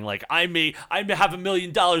shouting like, I have $1 million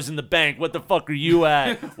in the bank. What the fuck are you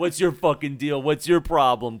at? What's your fucking deal? What's your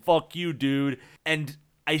problem? Fuck you, dude. And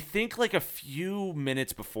I think like a few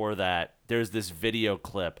minutes before that, there's this video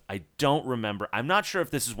clip. I don't remember. I'm not sure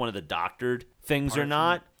if this is one of the doctored things or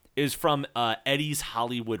not. It was from Eddie's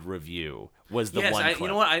Hollywood Review. Was the one clip. You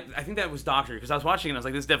know what? I think that was doctored because I was watching it and I was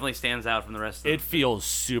like, this definitely stands out from the rest of it. It feels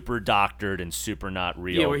super doctored and super not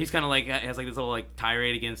real. Yeah, where he's kind of like has like this little like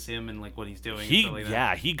tirade against him and like what he's doing. And stuff like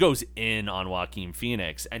that. He goes in on Joaquin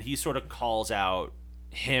Phoenix and he sort of calls out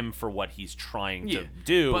him for what he's trying to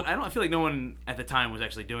do. But I feel like no one at the time was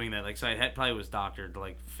actually doing that. Like, so it probably was doctored to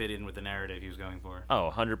like fit in with the narrative he was going for.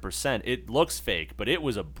 Oh, 100%. It looks fake, but it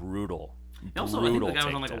was a brutal. Also, I think the guy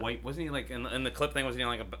was on like a white. Wasn't he like in the clip thing? Wasn't he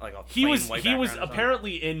on like a he was white he was background or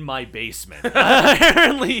apparently in my basement.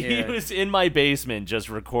 Apparently he was in my basement just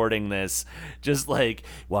recording this, just like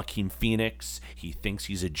Joaquin Phoenix. He thinks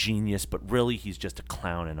he's a genius, but really he's just a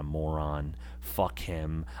clown and a moron. Fuck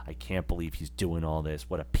him. I can't believe he's doing all this.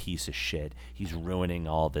 What a piece of shit. He's ruining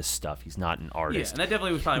all this stuff. He's not an artist. Yeah, and that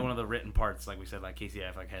definitely was probably one of the written parts, like we said, like Casey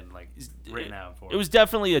Affleck had like written out for. It was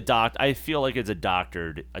definitely I feel like it's a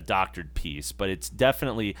doctored piece, but it's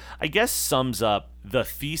definitely, I guess, sums up the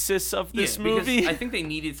thesis of this movie. I think they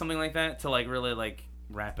needed something like that to like really like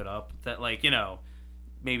wrap it up. That like, you know,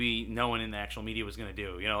 maybe no one in the actual media was gonna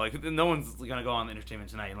do. You know, like no one's gonna go on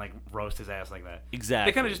Entertainment Tonight and like roast his ass like that.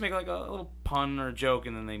 Exactly. They kind of just make like a little pun or a joke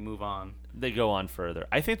and then they move on. They go on further.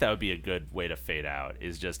 I think that would be a good way to fade out,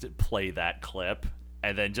 is just play that clip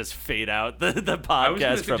and then just fade out the podcast I was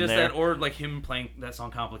gonna from suggest there. that, or like him playing that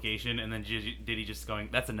song "Complication" and then did he just going,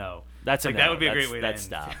 "That's a no." That's like, a no. That would be a great way to end.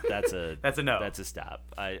 Stop. That's a that's a no. That's a stop.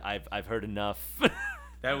 I've heard enough.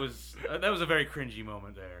 That was a very cringy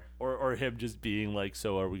moment there. Or him just being like,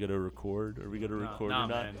 so are we gonna record? Are we gonna record or not?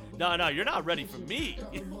 Man. No, you're not ready for me.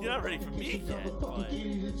 You're not ready for me yet. But...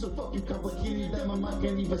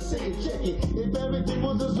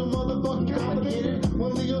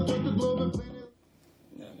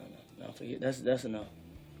 No, forget. That's enough.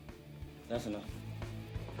 That's enough.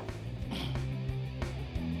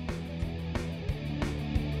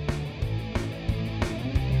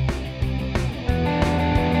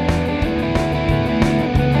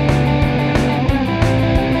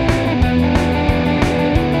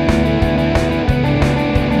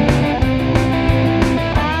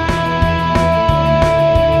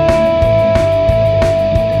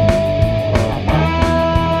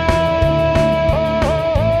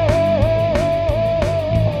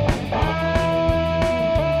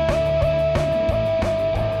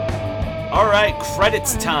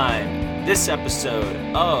 Credits time. This episode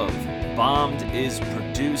of Bombed is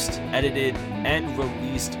produced, edited, and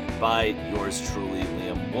released by yours truly,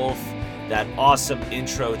 Liam Wolf. That awesome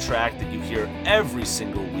intro track that you hear every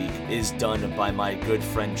single week is done by my good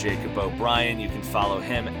friend Jacob O'Brien. You can follow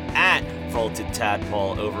him at Vaulted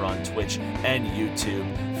Tadpole over on Twitch and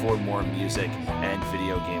YouTube for more music and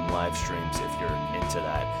video game live streams if you're into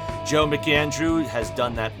that. Joe McAndrew has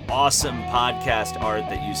done that awesome podcast art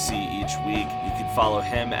that you see each week. You can follow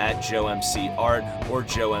him at JoeMCArt or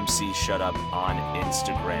JoeMCShutUp on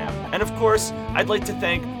Instagram. And of course, I'd like to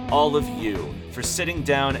thank all of you for sitting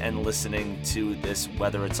down and listening to this,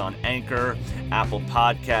 whether it's on Anchor, Apple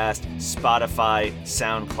Podcast, Spotify,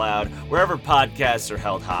 SoundCloud, wherever podcasts are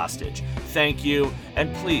held hostage. Thank you,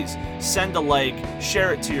 and please send a like,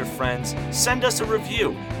 share it to your friends, send us a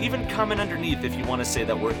review, even comment underneath if you want to say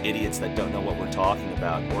that we're idiots that don't know what we're talking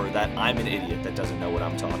about, or that I'm an idiot that doesn't know what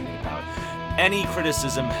I'm talking about. Any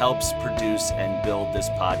criticism helps produce and build this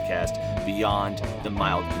podcast beyond the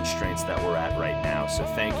mild constraints that we're at right now. So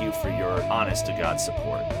thank you for your honest-to-God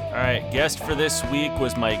support. All right, guest for this week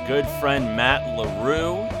was my good friend Matt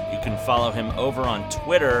LaRue. You can follow him over on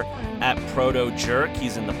Twitter at ProtoJerk.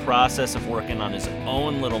 He's in the process of working on his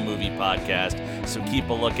own little movie podcast, so keep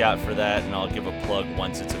a lookout for that, and I'll give a plug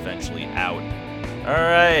once it's eventually out. All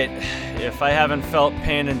right, if I haven't felt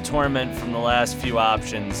pain and torment from the last few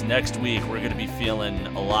options, next week we're going to be feeling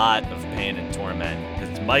a lot of pain and torment.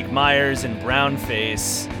 It's Mike Myers in brown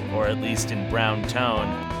face, or at least in brown tone.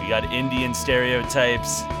 We got Indian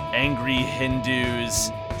stereotypes, angry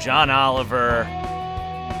Hindus, John Oliver,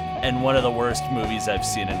 and one of the worst movies I've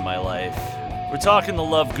seen in my life. We're talking The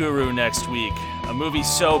Love Guru next week, a movie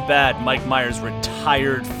so bad Mike Myers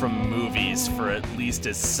retired from movies for at least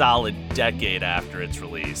a solid decade after its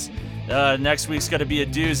release. Next week's gonna be a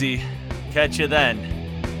doozy. Catch you then.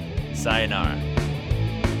 Sayonara.